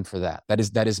aim for that.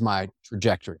 That is my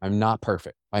trajectory. I'm not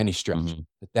perfect by any stretch,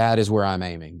 but that is where I'm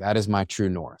aiming. That is my true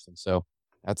north. And so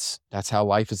that's how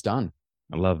life is done.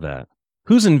 I love that.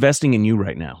 Who's investing in you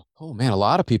right now? Oh man, a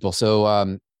lot of people.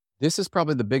 So this is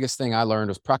probably the biggest thing I learned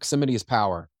was proximity is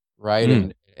power,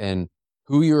 right? And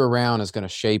who you're around is going to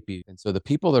shape you. And so the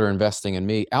people that are investing in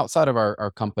me outside of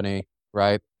our company,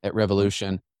 right, at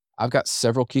Revolution, I've got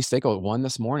several key stakeholders. One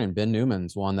this morning, Ben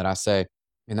Newman's one that I say,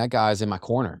 and that guy's in my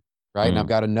corner, right? And I've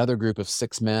got another group of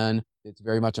 6 men. It's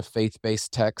very much a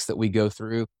faith-based text that we go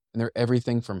through. And they're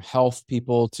everything from health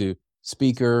people to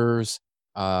speakers,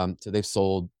 to they've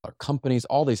sold companies,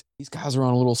 all these guys are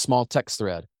on a little small text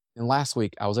thread. And last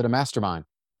week I was at a mastermind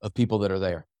of people that are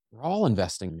there. They're all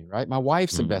investing in me, right? My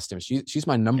wife's investing in me. She's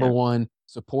my number one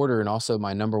supporter, and also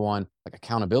my number one like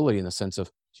accountability, in the sense of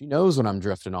she knows when I'm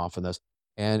drifting off in this.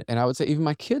 And I would say even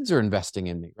my kids are investing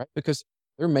in me, right? Because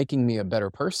they're making me a better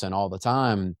person all the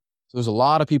time. So there's a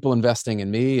lot of people investing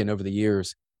in me, and over the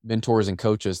years, mentors and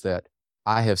coaches that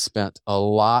I have spent a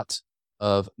lot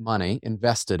of money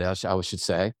invested, as I should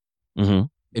say,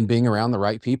 in being around the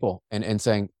right people and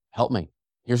saying, help me.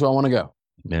 Here's where I want to go.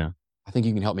 Yeah. I think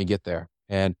you can help me get there.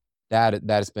 And that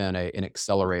has been an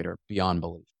accelerator beyond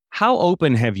belief. How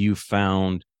open have you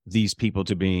found these people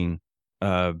to being,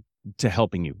 to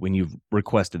helping you when you've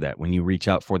requested that, when you reach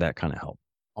out for that kind of help?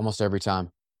 Almost every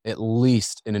time, at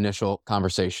least an initial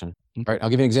conversation, right? I'll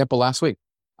give you an example. Last week,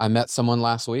 I met someone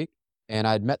last week, and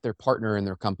I'd met their partner in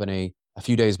their company a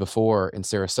few days before in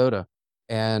Sarasota,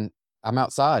 and I'm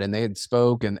outside and they had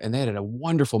spoke and they had a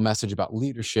wonderful message about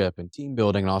leadership and team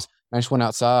building and all this. And I just went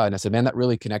outside and I said, man, that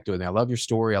really connected with me. I love your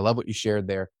story. I love what you shared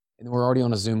there. And then we're already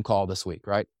on a Zoom call this week,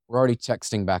 right? We're already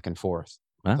texting back and forth.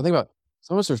 Wow. So think about,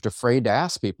 some of us are just afraid to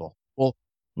ask people. Well,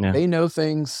 they know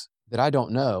things that I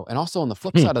don't know. And also on the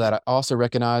flip side of that, I also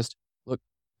recognized, look,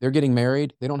 they're getting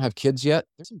married. They don't have kids yet.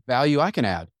 There's some value I can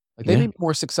add. Like they may be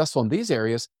more successful in these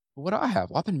areas, but what do I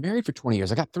have? Well, I've been married for 20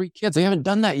 years. I got 3 kids. They haven't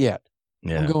done that yet.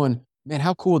 I'm going, man,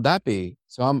 how cool would that be?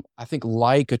 So I think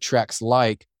like attracts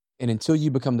like, and until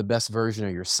you become the best version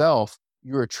of yourself,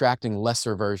 you're attracting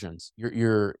lesser versions.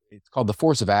 It's called the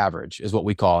force of average is what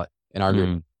we call it in our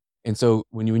group. And so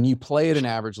when you play at an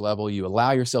average level, you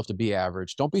allow yourself to be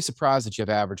average. Don't be surprised that you have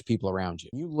average people around you.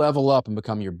 You level up and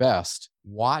become your best.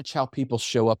 Watch how people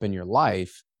show up in your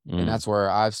life. And that's where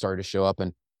I've started to show up.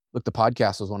 And look, the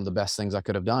podcast was one of the best things I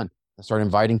could have done. I started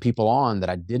inviting people on that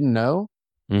I didn't know.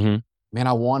 Man,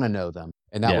 I want to know them.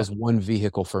 And that was one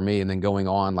vehicle for me. And then going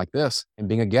on like this and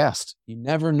being a guest, you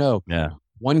never know.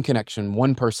 One connection,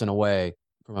 one person away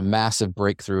from a massive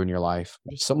breakthrough in your life.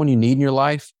 There's someone you need in your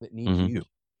life that needs you.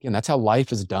 Again, that's how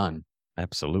life is done.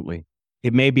 Absolutely.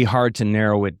 It may be hard to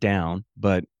narrow it down,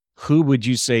 but who would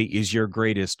you say is your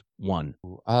greatest one?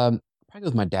 Probably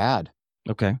with my dad.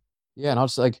 Okay. Yeah. And I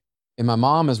was like, and my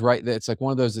mom is right. It's like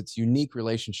one of those, it's unique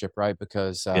relationship, right?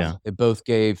 Because they both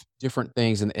gave different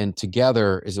things, and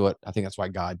together is what I think that's why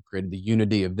God created the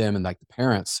unity of them and like the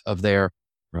parents of their,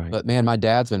 but man, my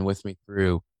dad's been with me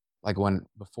through like when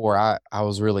before I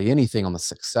was really anything on the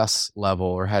success level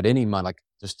or had any money, like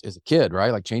just as a kid,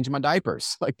 right? Like changing my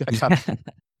diapers, like that kind of,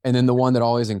 and then the one that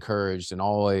always encouraged and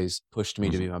always pushed me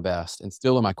to Mhm. be my best and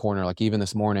still in my corner, like even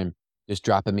this morning, just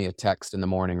dropping me a text in the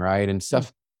morning, right? And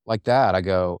stuff like that. I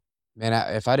go, man,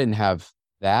 if I didn't have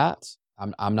that,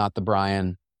 I'm not the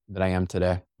Brian that I am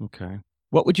today. Okay.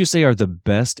 What would you say are the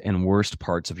best and worst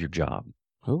parts of your job?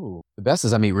 Ooh, the best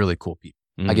is I meet really cool people.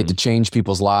 I get to Mhm. change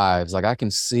people's lives. Like I can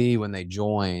see when they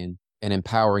join and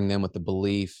empowering them with the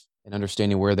belief and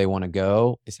understanding where they want to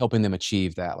go is helping them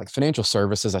achieve that. Like financial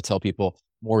services, I tell people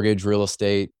mortgage, real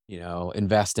estate,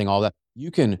 investing, all that. You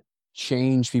can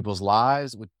change people's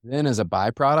lives, which then as a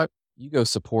byproduct, you go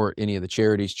support any of the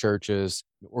charities, churches,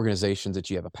 organizations that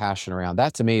you have a passion around.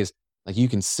 That to me is like you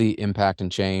can see impact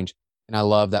and change. And I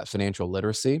love that financial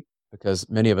literacy because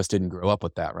many of us didn't grow up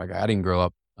with that, right? I didn't grow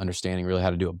up understanding really how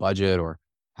to do a budget or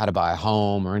how to buy a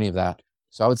home or any of that.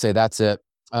 So I would say that's it.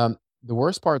 The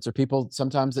worst parts are people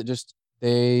sometimes that just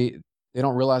they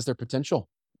don't realize their potential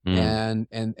Mm.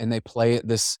 and they play at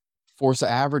this force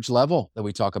average level that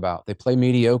we talk about. They play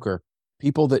mediocre.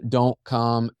 People that don't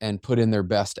come and put in their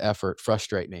best effort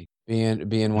frustrate me.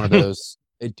 Being one of those,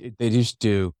 they just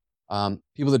do.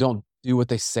 People that don't do what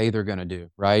they say they're going to do,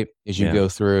 right? As you Yeah. go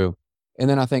through, and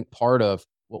then I think part of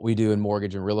what we do in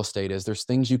mortgage and real estate is there's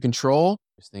things you control,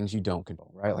 there's things you don't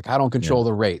control, right? Like I don't Yeah. control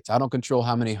the rates. I don't control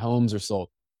how many homes are sold.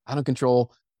 I don't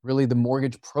control really the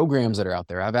mortgage programs that are out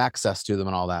there. I have access to them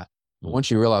and all that. But Mm.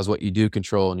 once you realize what you do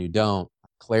control and you don't,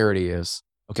 clarity is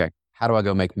okay, how do I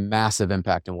go make massive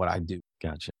impact in what I do?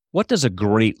 Gotcha. What does a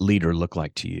great leader look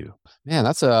like to you? Man,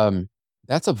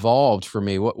 that's evolved for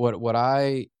me. What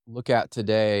I look at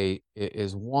today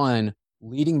is one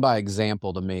leading by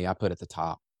example to me. I put at the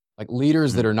top like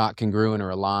leaders Mm. that are not congruent or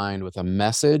aligned with a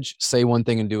message, say one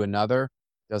thing and do another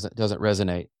doesn't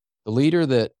resonate. The leader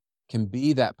that can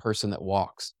be that person that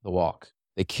walks the walk.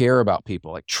 They care about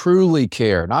people, like truly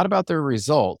care, not about their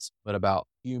results, but about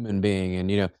human being.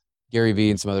 And Gary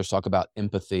Vee and some others talk about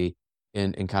empathy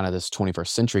in kind of this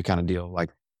 21st century kind of deal.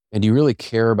 Like and do you really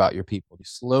care about your people? Do you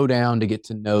slow down to get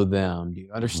to know them? Do you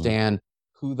Mhm. understand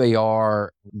who they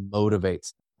are?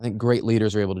 Motivates. I think great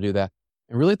leaders are able to do that.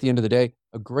 And really, at the end of the day,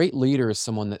 a great leader is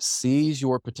someone that sees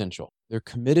your potential. They're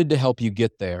committed to help you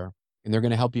get there, and they're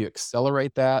going to help you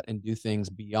accelerate that and do things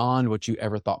beyond what you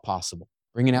ever thought possible,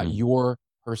 bringing out Mm. your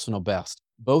personal best.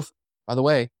 Both, by the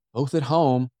way, both at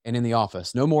home and in the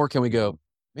office. No more can we go,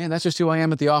 man, that's just who I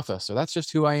am at the office, or that's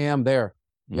just who I am there.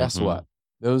 Guess Mhm. what?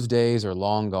 Those days are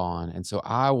long gone. And so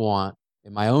I want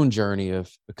in my own journey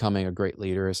of becoming a great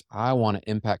leader is I want to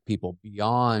impact people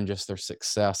beyond just their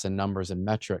success and numbers and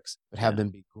metrics, but have Yeah.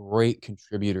 them be great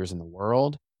contributors in the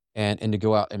world and to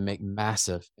go out and make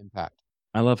massive impact.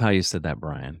 I love how you said that,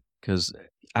 Brian, because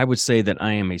I would say that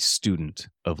I am a student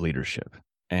of leadership,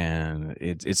 and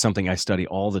it's something I study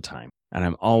all the time. And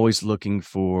I'm always looking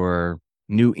for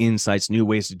new insights, new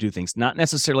ways to do things. Not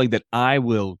necessarily that I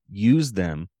will use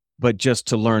them, but just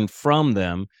to learn from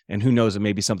them. And who knows, it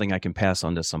may be something I can pass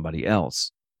on to somebody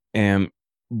else. And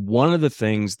one of the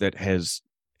things that has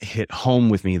hit home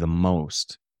with me the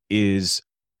most is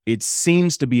it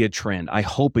seems to be a trend. I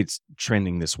hope it's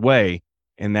trending this way,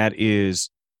 and that is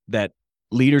that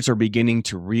leaders are beginning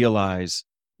to realize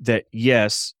that,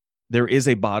 yes, there is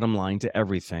a bottom line to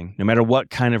everything. No matter what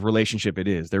kind of relationship it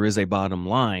is, there is a bottom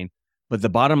line, but the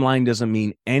bottom line doesn't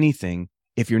mean anything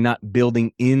if you're not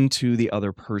building into the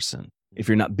other person, if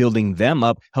you're not building them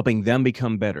up, helping them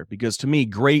become better. Because to me,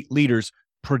 great leaders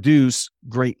produce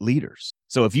great leaders.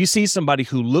 So if you see somebody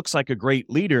who looks like a great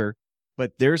leader,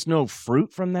 but there's no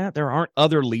fruit from that, there aren't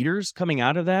other leaders coming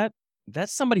out of that,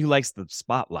 that's somebody who likes the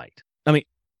spotlight. I mean,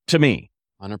 to me.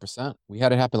 100%. We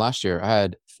had it happen last year. I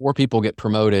had 4 people get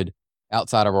promoted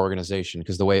outside of our organization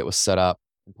because the way it was set up,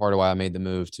 and part of why I made the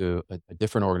move to a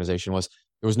different organization was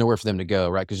there was nowhere for them to go,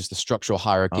 right? Because just the structural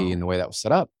hierarchy Oh. and the way that was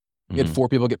set up. We had Mhm. 4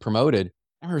 people get promoted.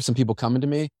 I remember some people coming to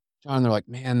me, John, they're like,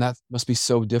 "Man, that must be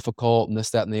so difficult," and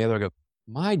this, that, and the other. I go,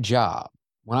 "My job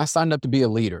when I signed up to be a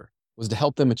leader was to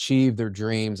help them achieve their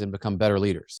dreams and become better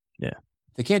leaders. Yeah.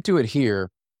 If they can't do it here,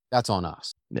 that's on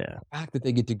us." Yeah. The fact that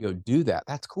they get to go do that,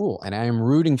 that's cool. And I am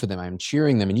rooting for them. I am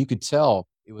cheering them. And you could tell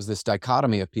it was this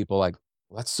dichotomy of people like,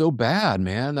 well, that's so bad,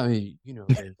 man. I mean,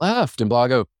 they left and blah. I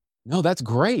go, no, that's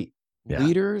great. Yeah.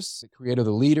 Leaders that create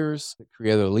other leaders, that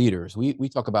create other leaders. We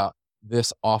talk about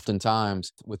this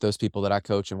oftentimes with those people that I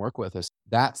coach and work with is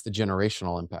that's the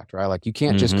generational impact, right? Like you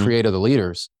can't just Mhm. create other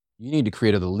leaders. You need to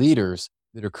create other leaders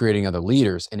that are creating other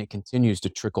leaders. And it continues to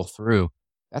trickle through.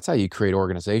 That's how you create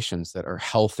organizations that are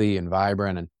healthy and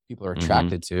vibrant and people are Mhm.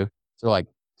 attracted to. So like,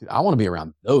 dude, I want to be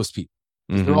around those people.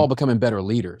 because they're all becoming better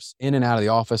leaders in and out of the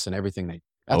office and everything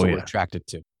that's what we're attracted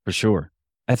to. For sure.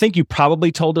 I think you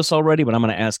probably told us already, but I'm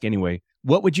going to ask anyway.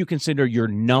 What would you consider your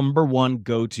number one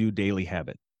go-to daily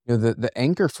habit? The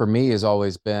anchor for me has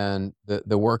always been the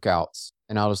workouts,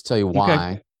 and I'll just tell you why.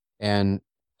 Okay. And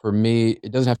for me,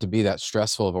 it doesn't have to be that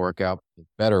stressful of a workout. It's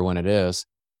better when it is.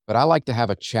 But I like to have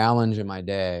a challenge in my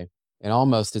day. And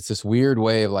almost it's this weird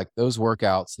way of like those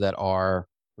workouts that are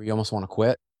where you almost want to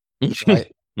quit,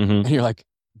 right? And you're like,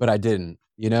 but I didn't,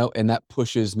 and that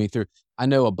pushes me through. I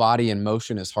know a body in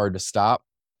motion is hard to stop.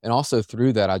 And also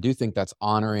through that, I do think that's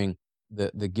honoring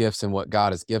the gifts and what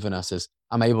God has given us is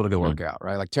I'm able to go work out,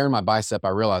 right? Like tearing my bicep, I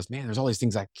realized, man, there's all these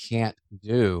things I can't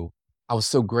do. I was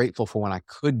so grateful for when I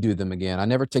could do them again. I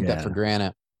never take that for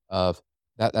granted of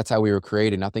that. That's how we were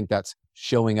created. And I think that's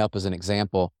showing up as an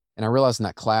example. And I realized in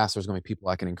that class, there's going to be people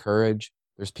I can encourage.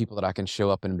 There's people that I can show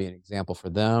up and be an example for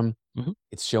them.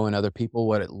 It's showing other people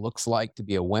what it looks like to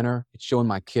be a winner. It's showing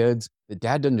my kids that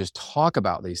dad doesn't just talk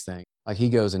about these things. Like he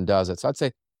goes and does it. So I'd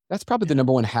say that's probably the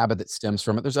number one habit that stems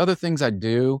from it. There's other things I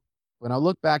do. When I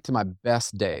look back to my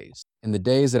best days and the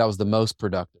days that I was the most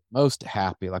productive, most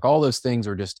happy, like all those things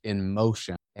are just in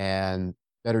motion and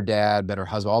better dad, better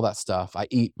husband, all that stuff. I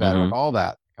eat better, all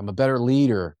that. I'm a better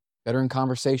leader, better in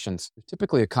conversations. There's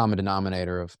typically a common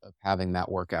denominator of having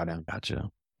that workout in. Gotcha.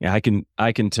 Yeah,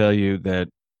 I can tell you that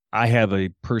I have a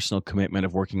personal commitment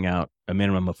of working out a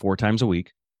minimum of 4 times a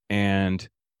week. And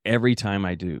every time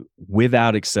I do,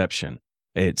 without exception,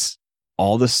 it's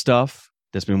all the stuff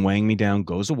that's been weighing me down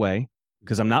goes away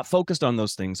because I'm not focused on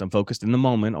those things. I'm focused in the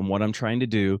moment on what I'm trying to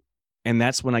do. And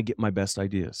that's when I get my best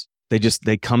ideas.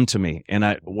 They come to me.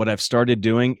 And what I've started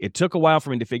doing, it took a while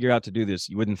for me to figure out to do this.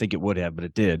 You wouldn't think it would have, but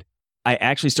it did. I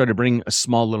actually started bringing a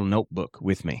small little notebook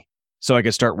with me so I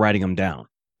could start writing them down.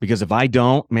 Because if I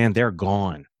don't, man, they're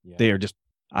gone. Yeah. They are just,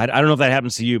 I don't know if that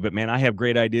happens to you, but man, I have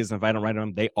great ideas. And if I don't write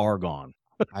them, they are gone.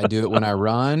 I do it when I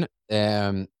run.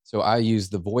 So I use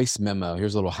the voice memo.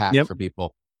 Here's a little hack for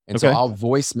people. And so I'll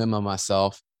voice memo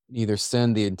myself, either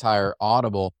send the entire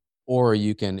audible, or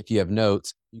you can, if you have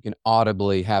notes, you can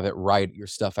audibly have it write your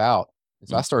stuff out. And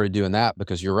so I started doing that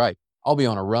because you're right. I'll be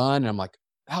on a run and I'm like,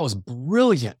 that was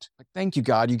brilliant. Like, thank you,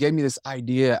 God. You gave me this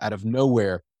idea out of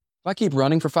nowhere. If I keep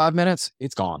running for 5 minutes,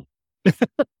 it's gone.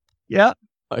 Yeah.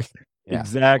 Like,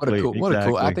 exactly. What a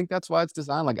cool. I think that's why it's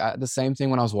designed. Like the same thing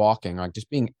when I was walking, like just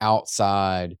being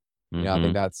outside. I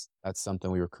think that's something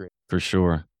we were creating. For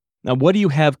sure. Now, what do you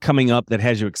have coming up that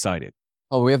has you excited?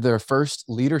 Oh, we have their first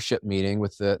leadership meeting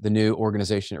with the new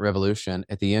organization at Revolution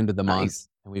at the end of the month.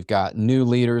 And we've got new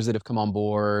leaders that have come on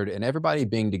board and everybody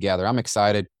being together. I'm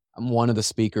excited. I'm one of the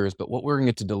speakers, but what we're going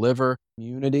to get to deliver,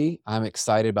 community, I'm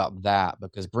excited about that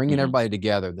because bringing everybody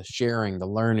together, the sharing, the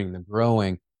learning, the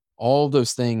growing, all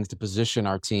those things to position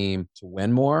our team to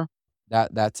win more,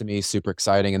 that to me is super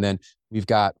exciting. And then we've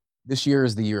got, this year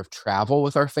is the year of travel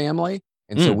with our family.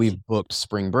 And so we've booked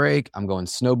spring break. I'm going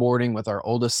snowboarding with our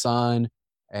oldest son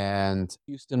and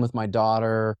Houston with my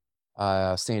daughter,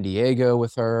 San Diego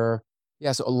with her.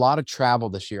 Yeah, so a lot of travel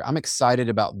this year. I'm excited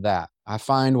about that. I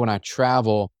find when I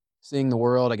travel, seeing the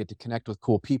world, I get to connect with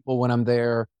cool people when I'm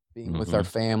there, being with our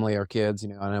family, our kids.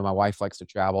 I know my wife likes to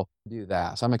travel, do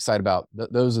that. So I'm excited about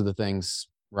those are the things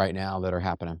right now that are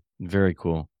happening. Very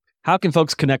cool. How can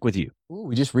folks connect with you? Ooh,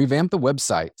 we just revamped the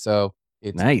website. So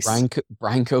it's nice.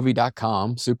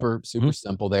 BrianCovey.com. Super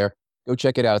simple there. Go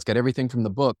check it out. It's got everything from the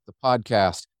book, the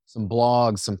podcast, some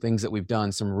blogs, some things that we've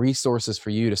done, some resources for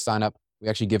you to sign up. We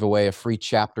actually give away a free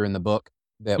chapter in the book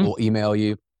that will email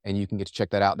you and you can get to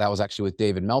check that out. That was actually with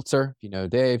David Meltzer. If you know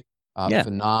Dave,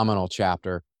 phenomenal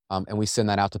chapter. And we send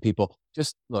that out to people.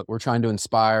 Just look, we're trying to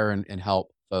inspire and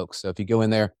help folks. So if you go in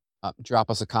there,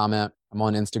 drop us a comment. I'm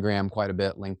on Instagram quite a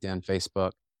bit, LinkedIn,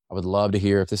 Facebook. I would love to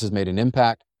hear if this has made an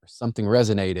impact or something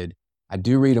resonated. I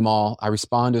do read them all. I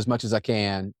respond as much as I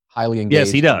can, highly engaged.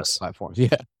 Yes, he does. Platforms.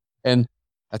 Yeah. And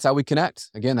that's how we connect.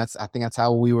 Again, I think that's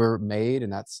how we were made,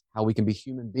 and that's how we can be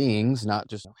human beings, not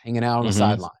just hanging out on the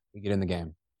sideline. We get in the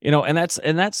game. And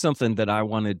that's something that I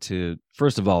wanted to,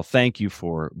 first of all, thank you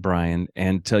for, Brian,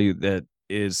 and tell you that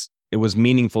it was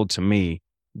meaningful to me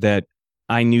that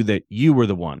I knew that you were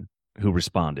the one who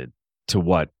responded to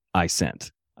what I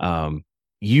sent.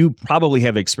 You probably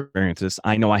have experienced this.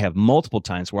 I know I have multiple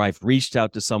times where I've reached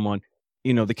out to someone.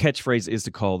 The catchphrase is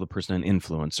to call the person an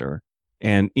influencer.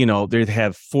 And, they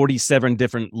have 47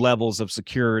 different levels of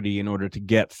security in order to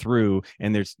get through.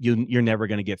 And you're never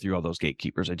going to get through all those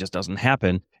gatekeepers. It just doesn't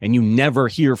happen. And you never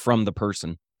hear from the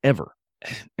person ever.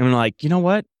 And I'm like, you know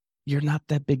what? You're not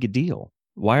that big a deal.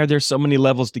 Why are there so many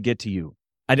levels to get to you?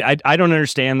 I don't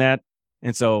understand that.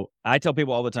 And so I tell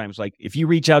people all the time, it's like, if you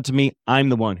reach out to me, I'm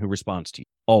the one who responds to you.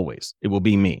 Always. It will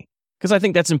be me. Because I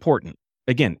think that's important.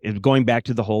 Again, going back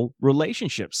to the whole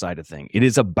relationship side of thing. It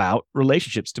is about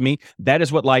relationships. To me, that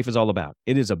is what life is all about.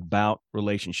 It is about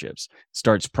relationships. It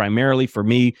starts primarily for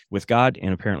me with God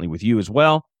and apparently with you as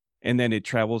well. And then it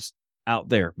travels out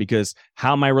there, because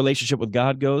how my relationship with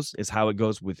God goes is how it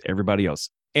goes with everybody else.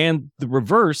 And the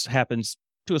reverse happens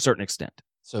to a certain extent.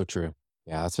 So true.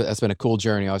 Yeah, that's been a cool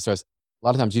journey. A lot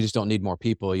of times you just don't need more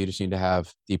people. You just need to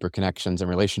have deeper connections and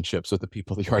relationships with the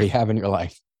people that you already have in your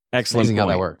life. Excellent. Amazing how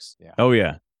that works. Yeah. Oh,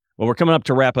 yeah. Well, we're coming up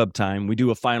to wrap up time. We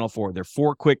do a final four. They're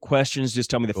 4 quick questions. Just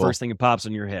tell me the first thing that pops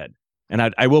in your head. And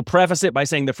I will preface it by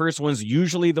saying the first one's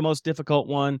usually the most difficult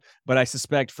one, but I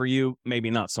suspect for you, maybe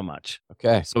not so much.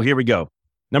 Okay. So here we go.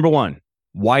 Number 1,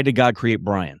 why did God create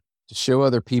Brian? To show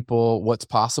other people what's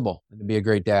possible and to be a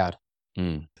great dad.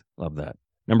 Love that.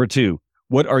 Number 2,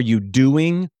 what are you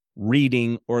doing,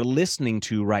 reading, or listening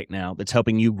to right now that's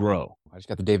helping you grow? I just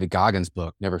got the David Goggins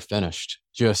book, never finished.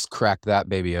 Just cracked that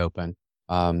baby open.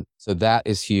 So that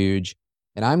is huge.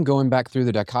 And I'm going back through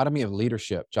the dichotomy of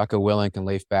leadership. Jocko Willink and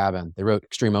Leif Babin, they wrote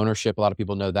Extreme Ownership. A lot of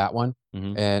people know that one.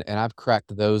 Mm-hmm. And I've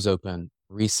cracked those open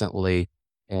recently,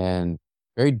 and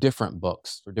very different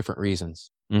books for different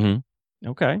reasons. Mm-hmm.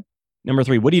 Okay. Number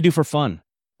 3, what do you do for fun?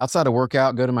 Outside of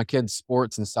workout, go to my kids'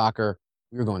 sports and soccer.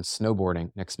 We were going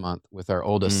snowboarding next month with our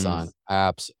oldest son.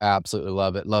 I absolutely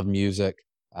love it. Love music.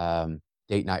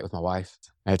 Date night with my wife.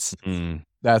 That's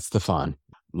the fun.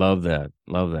 Love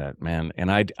that, man. And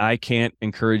I can't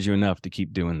encourage you enough to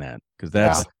keep doing that,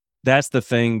 because that's the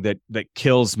thing that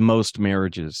kills most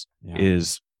marriages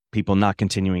is people not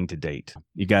continuing to date.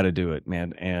 You got to do it,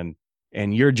 man.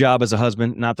 And your job as a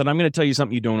husband, not that I'm going to tell you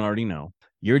something you don't already know.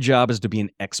 Your job is to be an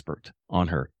expert on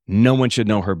her. No one should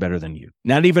know her better than you.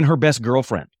 Not even her best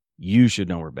girlfriend. You should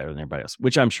know her better than everybody else,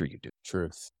 which I'm sure you do.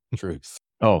 Truth.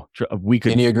 Oh, we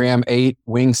could. Enneagram 8,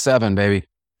 wing 7, baby.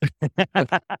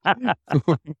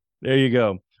 There you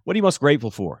go. What are you most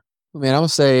grateful for? Man, I would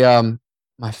say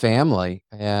my family.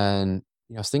 And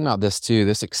I was thinking about this too.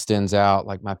 This extends out,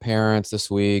 like my parents this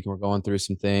week. We're going through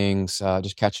some things,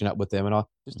 just catching up with them, and all.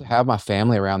 Just to have my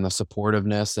family around, the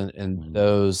supportiveness and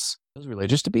those really,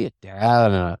 just to be a dad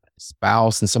and a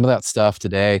spouse and some of that stuff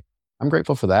today. I'm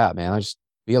grateful for that, man. I just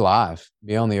be alive,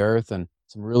 be on the earth, and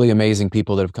some really amazing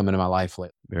people that have come into my life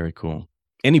lately. Very cool.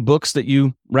 Any books that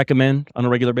you recommend on a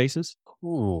regular basis?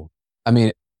 Ooh. I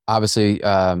mean, obviously,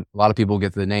 a lot of people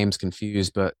get the names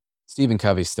confused, but Stephen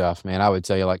Covey stuff, man, I would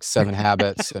tell you, like 7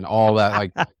 Habits and all that.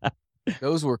 Like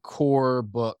those were core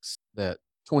books that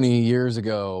 20 years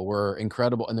ago were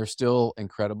incredible, and they're still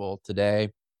incredible today.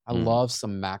 I love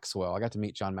some Maxwell. I got to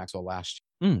meet John Maxwell last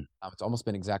year. It's almost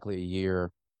been exactly a year.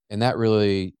 And that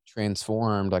really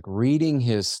transformed, like reading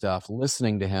his stuff,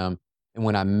 listening to him. And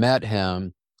when I met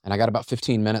him and I got about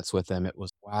 15 minutes with him, it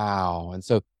was wow. And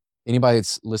so anybody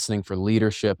that's listening for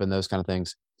leadership and those kind of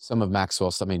things, some of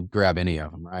Maxwell's, I mean, grab any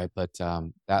of them, right? But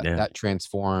that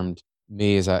transformed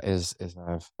me as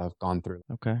I've gone through.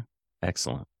 Okay.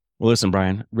 Excellent. Well, listen,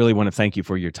 Brian, really want to thank you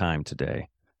for your time today.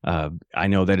 I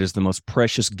know that is the most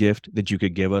precious gift that you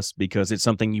could give us, because it's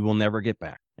something you will never get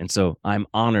back. And so I'm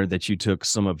honored that you took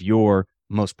some of your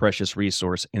most precious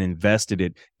resource and invested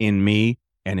it in me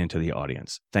and into the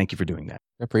audience. Thank you for doing that.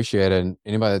 I appreciate it. And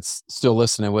anybody that's still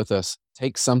listening with us,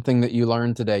 take something that you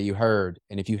learned today, you heard.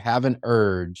 And if you have an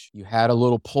urge, you had a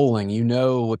little pulling, you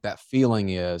know what that feeling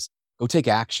is, go take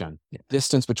action.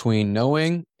 Distance between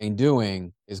knowing and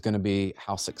doing is going to be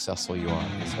how successful you are.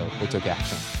 And so go take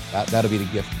action. That'll be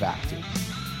the gift back to you.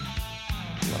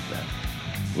 Love that.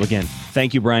 Well, again,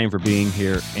 thank you, Brian, for being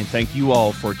here. And thank you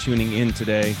all for tuning in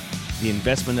today. The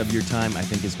investment of your time, I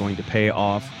think, is going to pay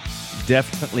off.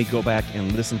 Definitely go back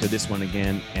and listen to this one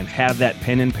again and have that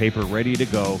pen and paper ready to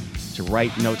go to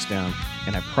write notes down.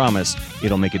 And I promise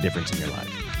it'll make a difference in your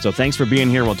life. So thanks for being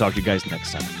here. We'll talk to you guys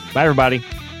next time. Bye, everybody.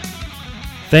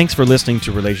 Thanks for listening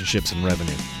to Relationships and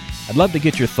Revenue. I'd love to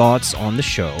get your thoughts on the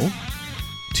show.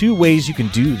 2 ways you can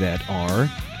do that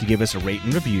are to give us a rate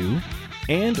and review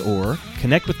and or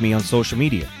connect with me on social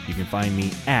media. You can find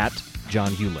me at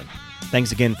John Hewlin.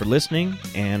 Thanks again for listening,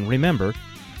 and remember,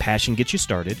 passion gets you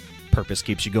started, purpose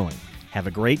keeps you going. Have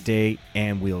a great day,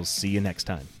 and we'll see you next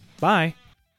time. Bye.